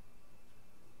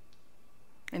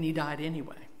 and he died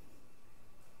anyway.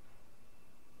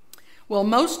 Well,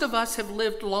 most of us have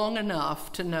lived long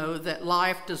enough to know that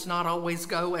life does not always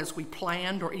go as we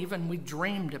planned or even we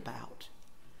dreamed about.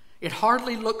 It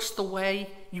hardly looks the way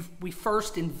we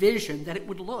first envisioned that it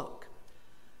would look.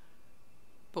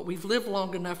 But we've lived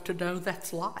long enough to know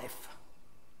that's life.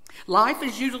 Life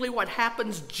is usually what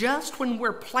happens just when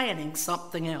we're planning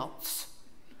something else.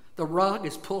 The rug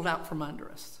is pulled out from under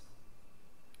us.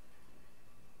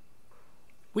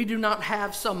 We do not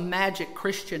have some magic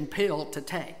Christian pill to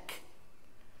take.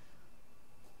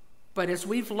 But as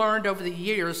we've learned over the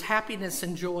years, happiness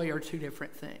and joy are two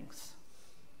different things.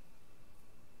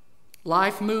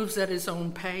 Life moves at its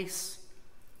own pace,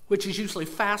 which is usually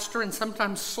faster and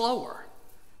sometimes slower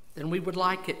than we would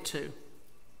like it to.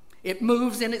 It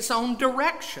moves in its own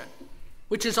direction,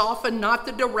 which is often not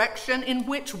the direction in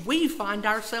which we find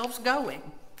ourselves going.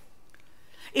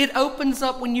 It opens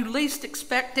up when you least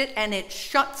expect it, and it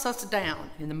shuts us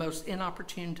down in the most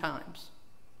inopportune times.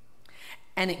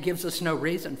 And it gives us no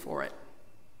reason for it.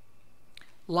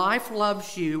 Life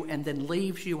loves you and then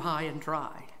leaves you high and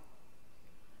dry.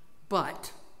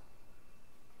 But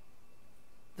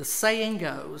the saying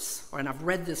goes, and I've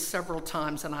read this several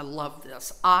times and I love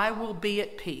this, I will be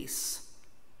at peace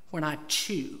when I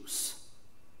choose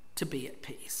to be at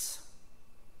peace.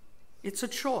 It's a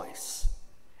choice.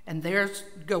 And there's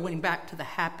going back to the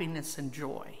happiness and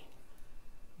joy.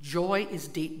 Joy is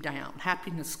deep down.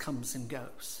 Happiness comes and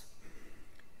goes.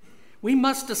 We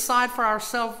must decide for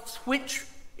ourselves which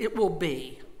it will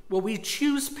be. Will we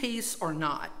choose peace or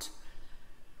not?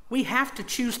 We have to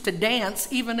choose to dance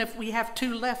even if we have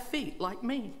two left feet, like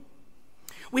me.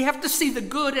 We have to see the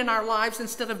good in our lives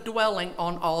instead of dwelling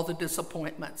on all the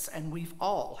disappointments, and we've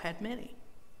all had many.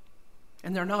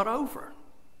 And they're not over.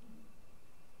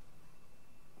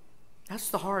 That's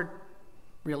the hard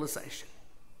realization.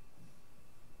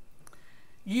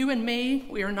 You and me,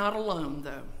 we are not alone,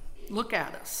 though. Look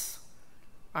at us.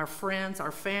 Our friends,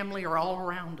 our family are all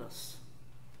around us.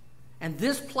 And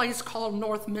this place called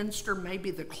Northminster may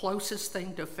be the closest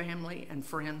thing to family and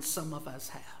friends some of us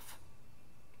have.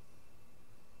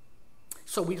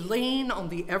 So we lean on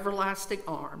the everlasting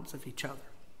arms of each other.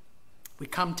 We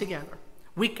come together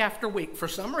week after week for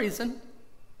some reason.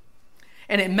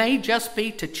 And it may just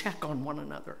be to check on one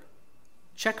another,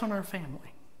 check on our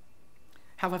family,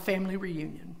 have a family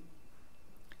reunion.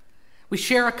 We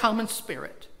share a common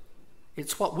spirit.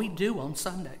 It's what we do on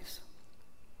Sundays.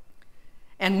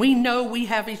 And we know we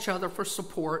have each other for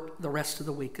support the rest of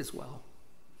the week as well.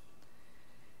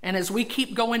 And as we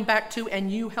keep going back to,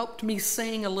 and you helped me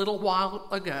sing a little while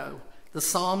ago, the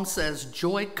psalm says,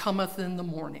 joy cometh in the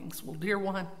mornings. Well, dear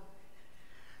one,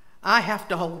 I have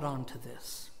to hold on to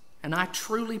this. And I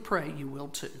truly pray you will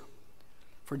too.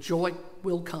 For joy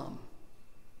will come.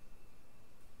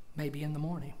 Maybe in the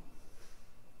morning.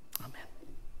 Amen.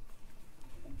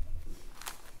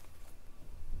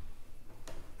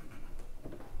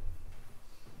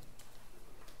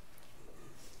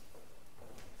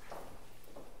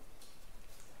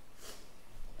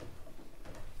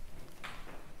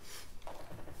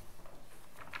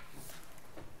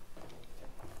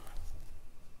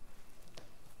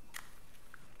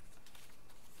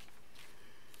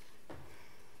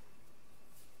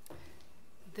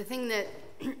 The thing that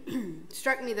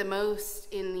struck me the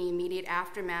most in the immediate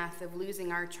aftermath of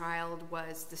losing our child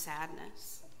was the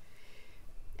sadness.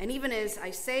 And even as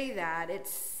I say that, it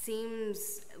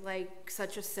seems like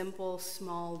such a simple,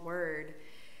 small word.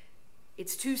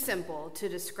 It's too simple to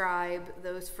describe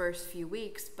those first few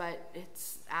weeks, but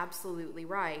it's absolutely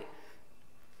right.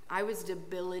 I was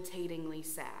debilitatingly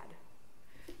sad.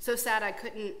 So sad I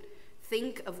couldn't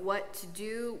think of what to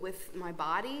do with my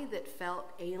body that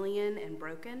felt alien and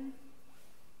broken.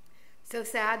 So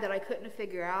sad that I couldn't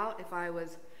figure out if I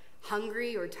was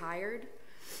hungry or tired.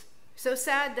 So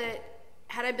sad that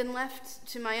had I been left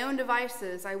to my own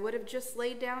devices, I would have just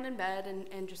laid down in bed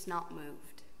and just not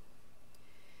moved.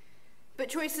 But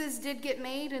choices did get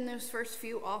made in those first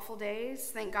few awful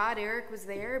days. Thank God Eric was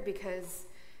there because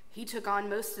he took on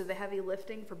most of the heavy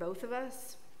lifting for both of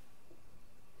us.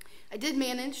 I did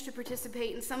manage to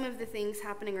participate in some of the things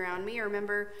happening around me. I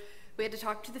remember we had to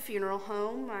talk to the funeral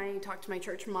home. I talked to my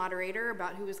church moderator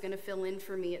about who was going to fill in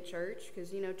for me at church,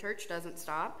 because, church doesn't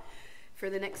stop for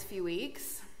the next few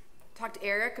weeks. Talked to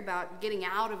Eric about getting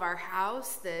out of our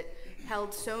house that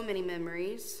held so many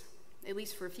memories, at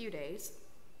least for a few days.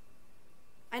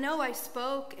 I know I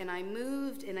spoke and I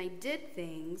moved and I did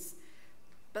things,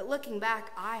 but looking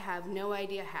back, I have no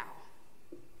idea how.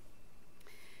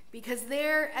 Because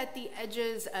there at the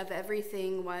edges of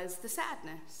everything was the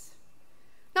sadness.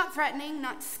 Not threatening,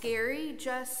 not scary,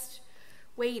 just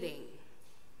waiting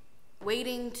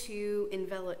to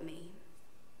envelop me.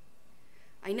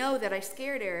 I know that I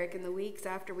scared Eric in the weeks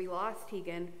after we lost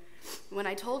Tegan when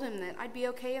I told him that I'd be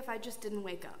okay if I just didn't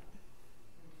wake up.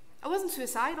 I wasn't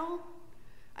suicidal.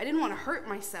 I didn't want to hurt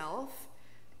myself.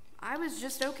 I was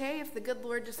just okay if the good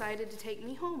Lord decided to take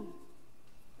me home.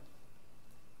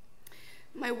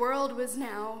 My world was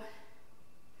now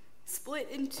split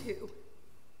in two.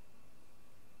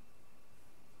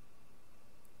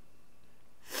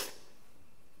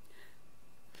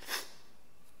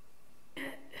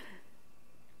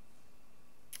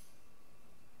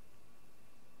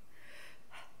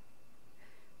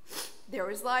 There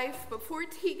was life before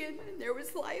Tegan, and there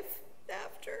was life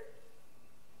after.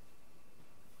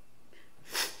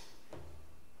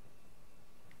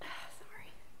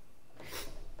 Sorry. Thank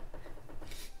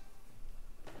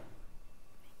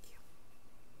you.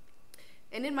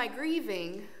 And in my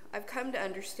grieving, I've come to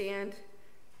understand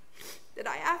that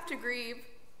I have to grieve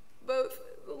both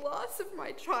the loss of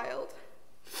my child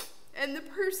and the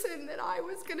person that I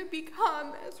was going to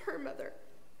become as her mother.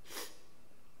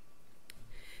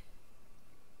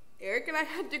 Eric and I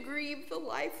had to grieve the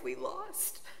life we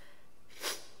lost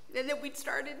and that we'd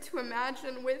started to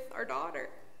imagine with our daughter.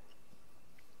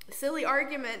 Silly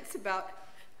arguments about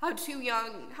how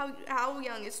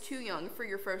young is too young for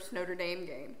your first Notre Dame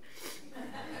game.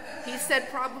 He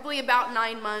said probably about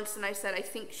 9 months, and I said I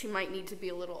think she might need to be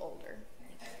a little older.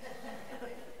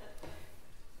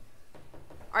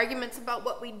 Arguments about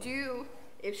what we'd do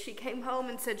if she came home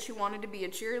and said she wanted to be a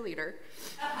cheerleader.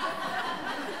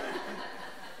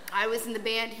 I was in the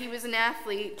band, he was an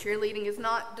athlete. Cheerleading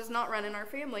does not run in our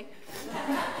family.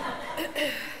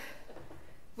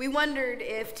 We wondered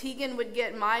if Tegan would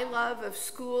get my love of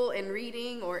school and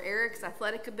reading or Eric's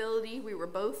athletic ability. We were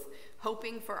both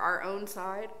hoping for our own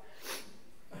side.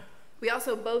 We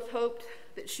also both hoped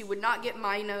that she would not get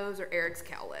my nose or Eric's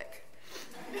cowlick.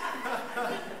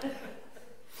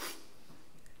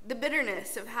 The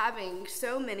bitterness of having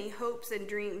so many hopes and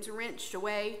dreams wrenched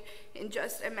away in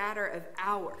just a matter of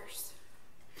hours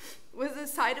was a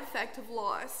side effect of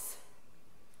loss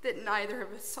that neither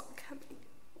of us saw coming.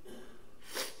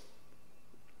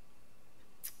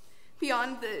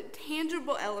 Beyond the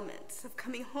tangible elements of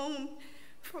coming home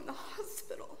from the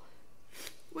hospital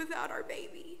without our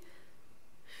baby,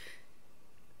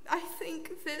 I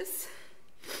think this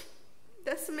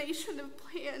decimation of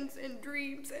plans and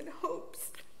dreams and hopes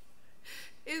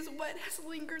is what has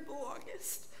lingered the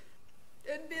longest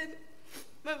and been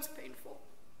most painful.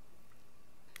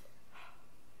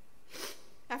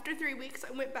 After 3 weeks,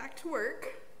 I went back to work.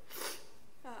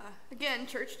 Again,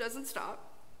 church doesn't stop.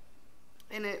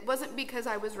 And it wasn't because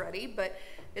I was ready, but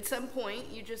at some point,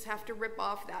 you just have to rip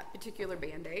off that particular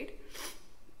Band-Aid.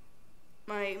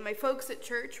 My folks at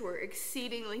church were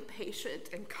exceedingly patient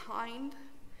and kind,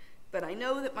 but I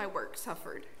know that my work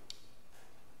suffered.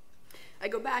 I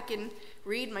go back and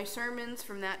read my sermons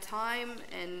from that time,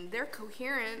 and they're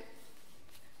coherent,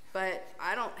 but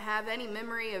I don't have any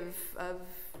memory of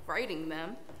writing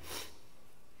them.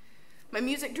 My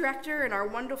music director and our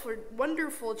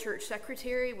wonderful church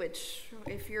secretary, which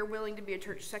if you're willing to be a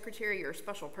church secretary, you're a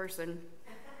special person,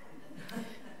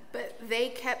 but they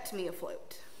kept me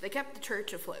afloat. They kept the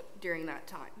church afloat during that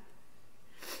time.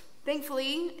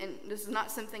 Thankfully, and this is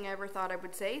not something I ever thought I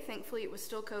would say, thankfully it was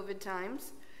still COVID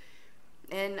times,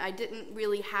 and I didn't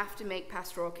really have to make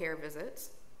pastoral care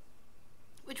visits,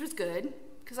 which was good,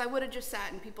 because I would have just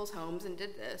sat in people's homes and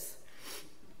did this.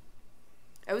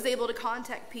 I was able to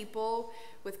contact people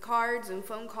with cards and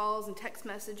phone calls and text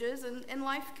messages, and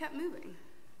life kept moving.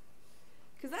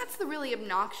 Because that's the really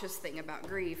obnoxious thing about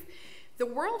grief. The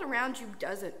world around you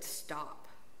doesn't stop.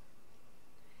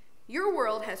 Your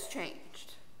world has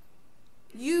changed.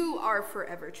 You are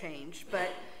forever changed,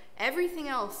 but everything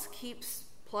else keeps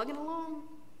plugging along.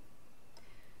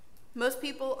 Most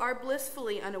people are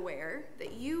blissfully unaware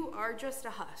that you are just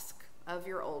a husk of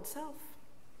your old self.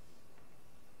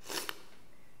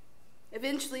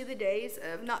 Eventually, the days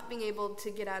of not being able to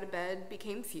get out of bed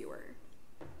became fewer.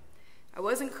 I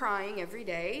wasn't crying every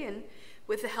day, and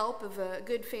with the help of a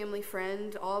good family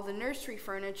friend, all the nursery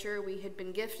furniture we had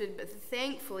been gifted but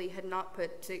thankfully had not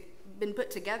been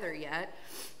put together yet,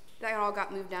 that all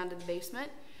got moved down to the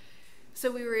basement. So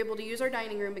we were able to use our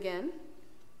dining room again.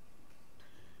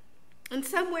 And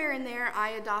somewhere in there, I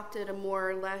adopted a more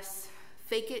or less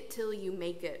fake it till you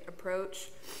make it approach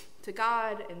to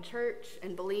God and church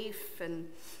and belief and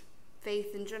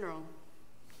faith in general.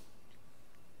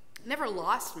 I never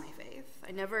lost my faith.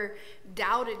 I never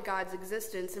doubted God's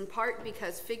existence, in part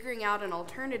because figuring out an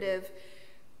alternative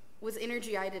was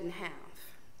energy I didn't have.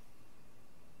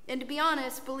 And to be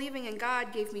honest, believing in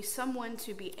God gave me someone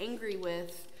to be angry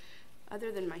with other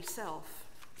than myself.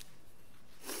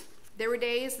 There were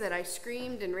days that I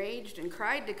screamed and raged and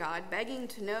cried to God, begging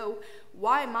to know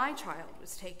why my child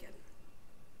was taken,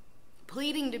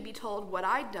 pleading to be told what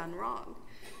I'd done wrong.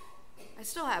 I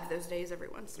still have those days every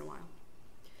once in a while.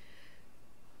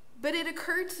 But it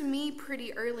occurred to me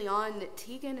pretty early on that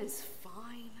Tegan is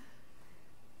fine.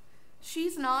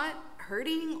 She's not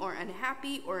hurting or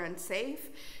unhappy or unsafe.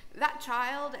 That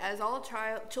child, as all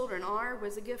children are,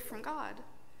 was a gift from God.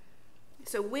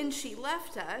 So when she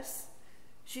left us,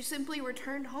 she simply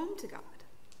returned home to God,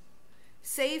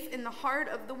 safe in the heart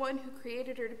of the one who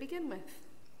created her to begin with.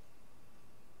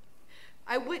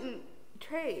 I wouldn't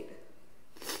trade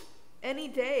any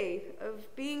day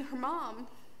of being her mom,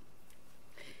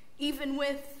 even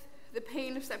with the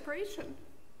pain of separation.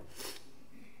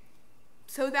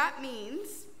 So that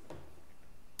means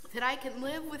that I can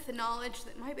live with the knowledge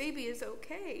that my baby is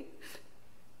okay.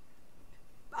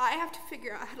 I have to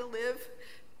figure out how to live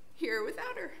here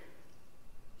without her.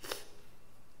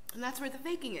 And that's where the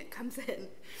faking it comes in.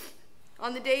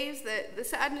 On the days that the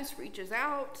sadness reaches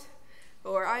out,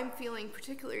 or I'm feeling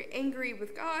particularly angry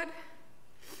with God,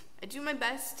 I do my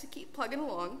best to keep plugging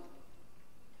along.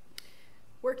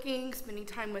 Working, spending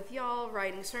time with y'all,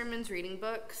 writing sermons, reading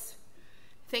books.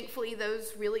 Thankfully,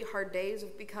 those really hard days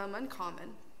have become uncommon.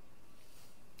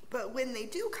 But when they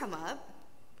do come up,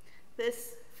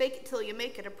 this fake it till you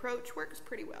make it approach works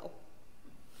pretty well.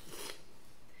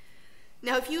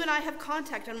 Now, if you and I have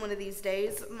contact on one of these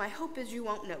days, my hope is you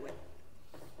won't know it.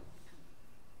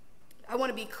 I want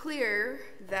to be clear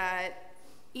that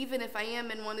even if I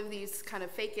am in one of these kind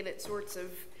of faking it sorts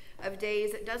of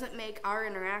days, it doesn't make our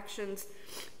interactions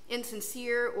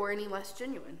insincere or any less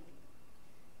genuine.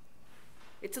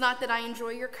 It's not that I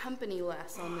enjoy your company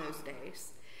less on those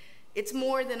days. It's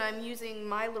more that I'm using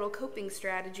my little coping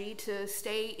strategy to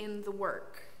stay in the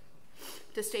work,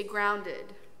 to stay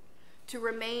grounded, to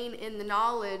remain in the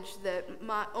knowledge that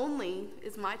my only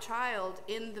is my child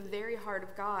in the very heart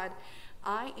of God.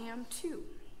 I am too.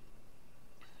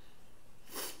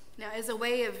 Now, as a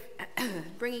way of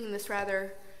bringing this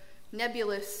rather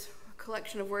nebulous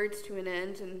collection of words to an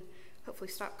end and hopefully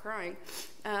stop crying,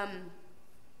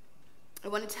 I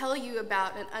want to tell you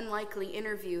about an unlikely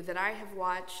interview that I have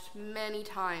watched many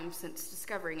times since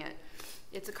discovering it.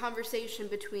 It's a conversation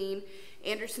between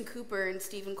Anderson Cooper and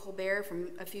Stephen Colbert from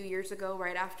a few years ago,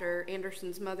 right after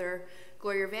Anderson's mother,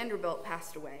 Gloria Vanderbilt,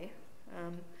 passed away.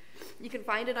 You can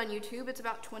find it on YouTube. It's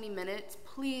about 20 minutes.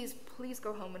 Please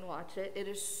go home and watch it. It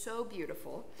is so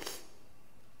beautiful.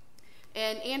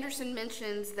 And Anderson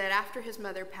mentions that after his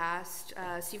mother passed,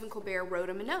 Stephen Colbert wrote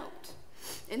him a note.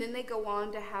 And then they go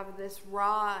on to have this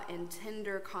raw and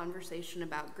tender conversation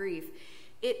about grief.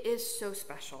 It is so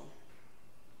special.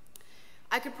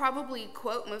 I could probably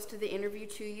quote most of the interview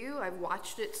to you. I've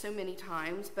watched it so many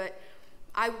times, but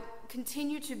I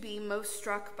continue to be most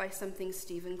struck by something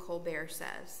Stephen Colbert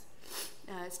says.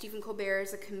 Stephen Colbert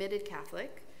is a committed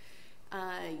Catholic.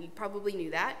 You probably knew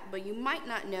that, but you might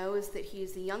not know is that he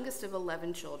is the youngest of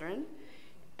 11 children.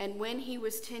 And when he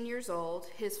was 10 years old,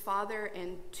 his father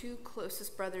and two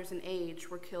closest brothers in age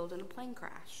were killed in a plane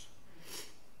crash.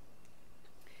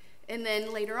 And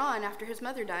then later on, after his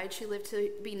mother died, she lived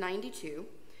to be 92,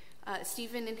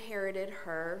 Stephen inherited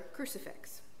her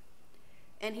crucifix.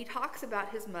 And he talks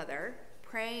about his mother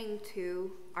praying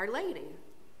to Our Lady.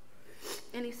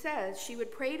 And he says she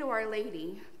would pray to Our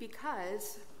Lady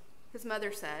because, his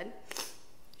mother said,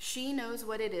 she knows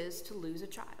what it is to lose a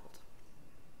child.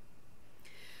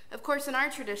 Of course, in our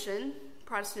tradition,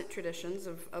 Protestant traditions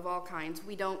of all kinds,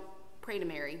 we don't pray to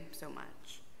Mary so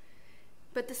much.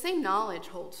 But the same knowledge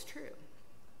holds true.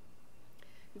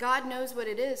 God knows what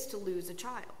it is to lose a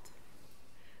child,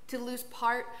 to lose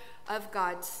part of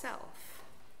God's self.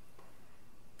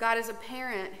 God is a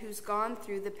parent who's gone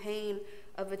through the pain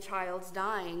of a child's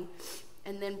dying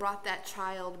and then brought that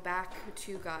child back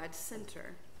to God's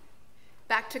center,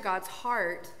 back to God's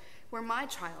heart where my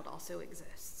child also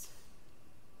exists.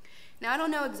 Now, I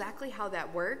don't know exactly how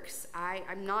that works.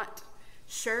 I'm not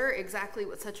sure exactly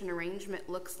what such an arrangement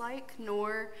looks like,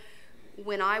 nor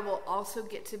when I will also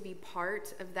get to be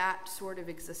part of that sort of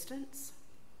existence.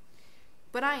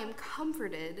 But I am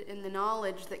comforted in the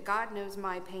knowledge that God knows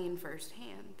my pain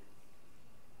firsthand.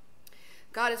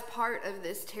 God is part of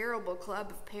this terrible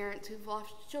club of parents who've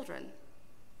lost children.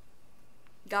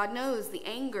 God knows the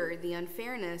anger, the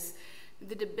unfairness,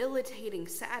 the debilitating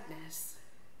sadness.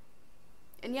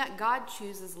 And yet God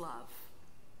chooses love.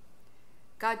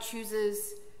 God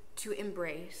chooses to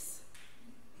embrace.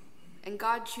 And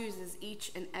God chooses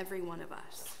each and every one of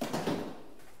us.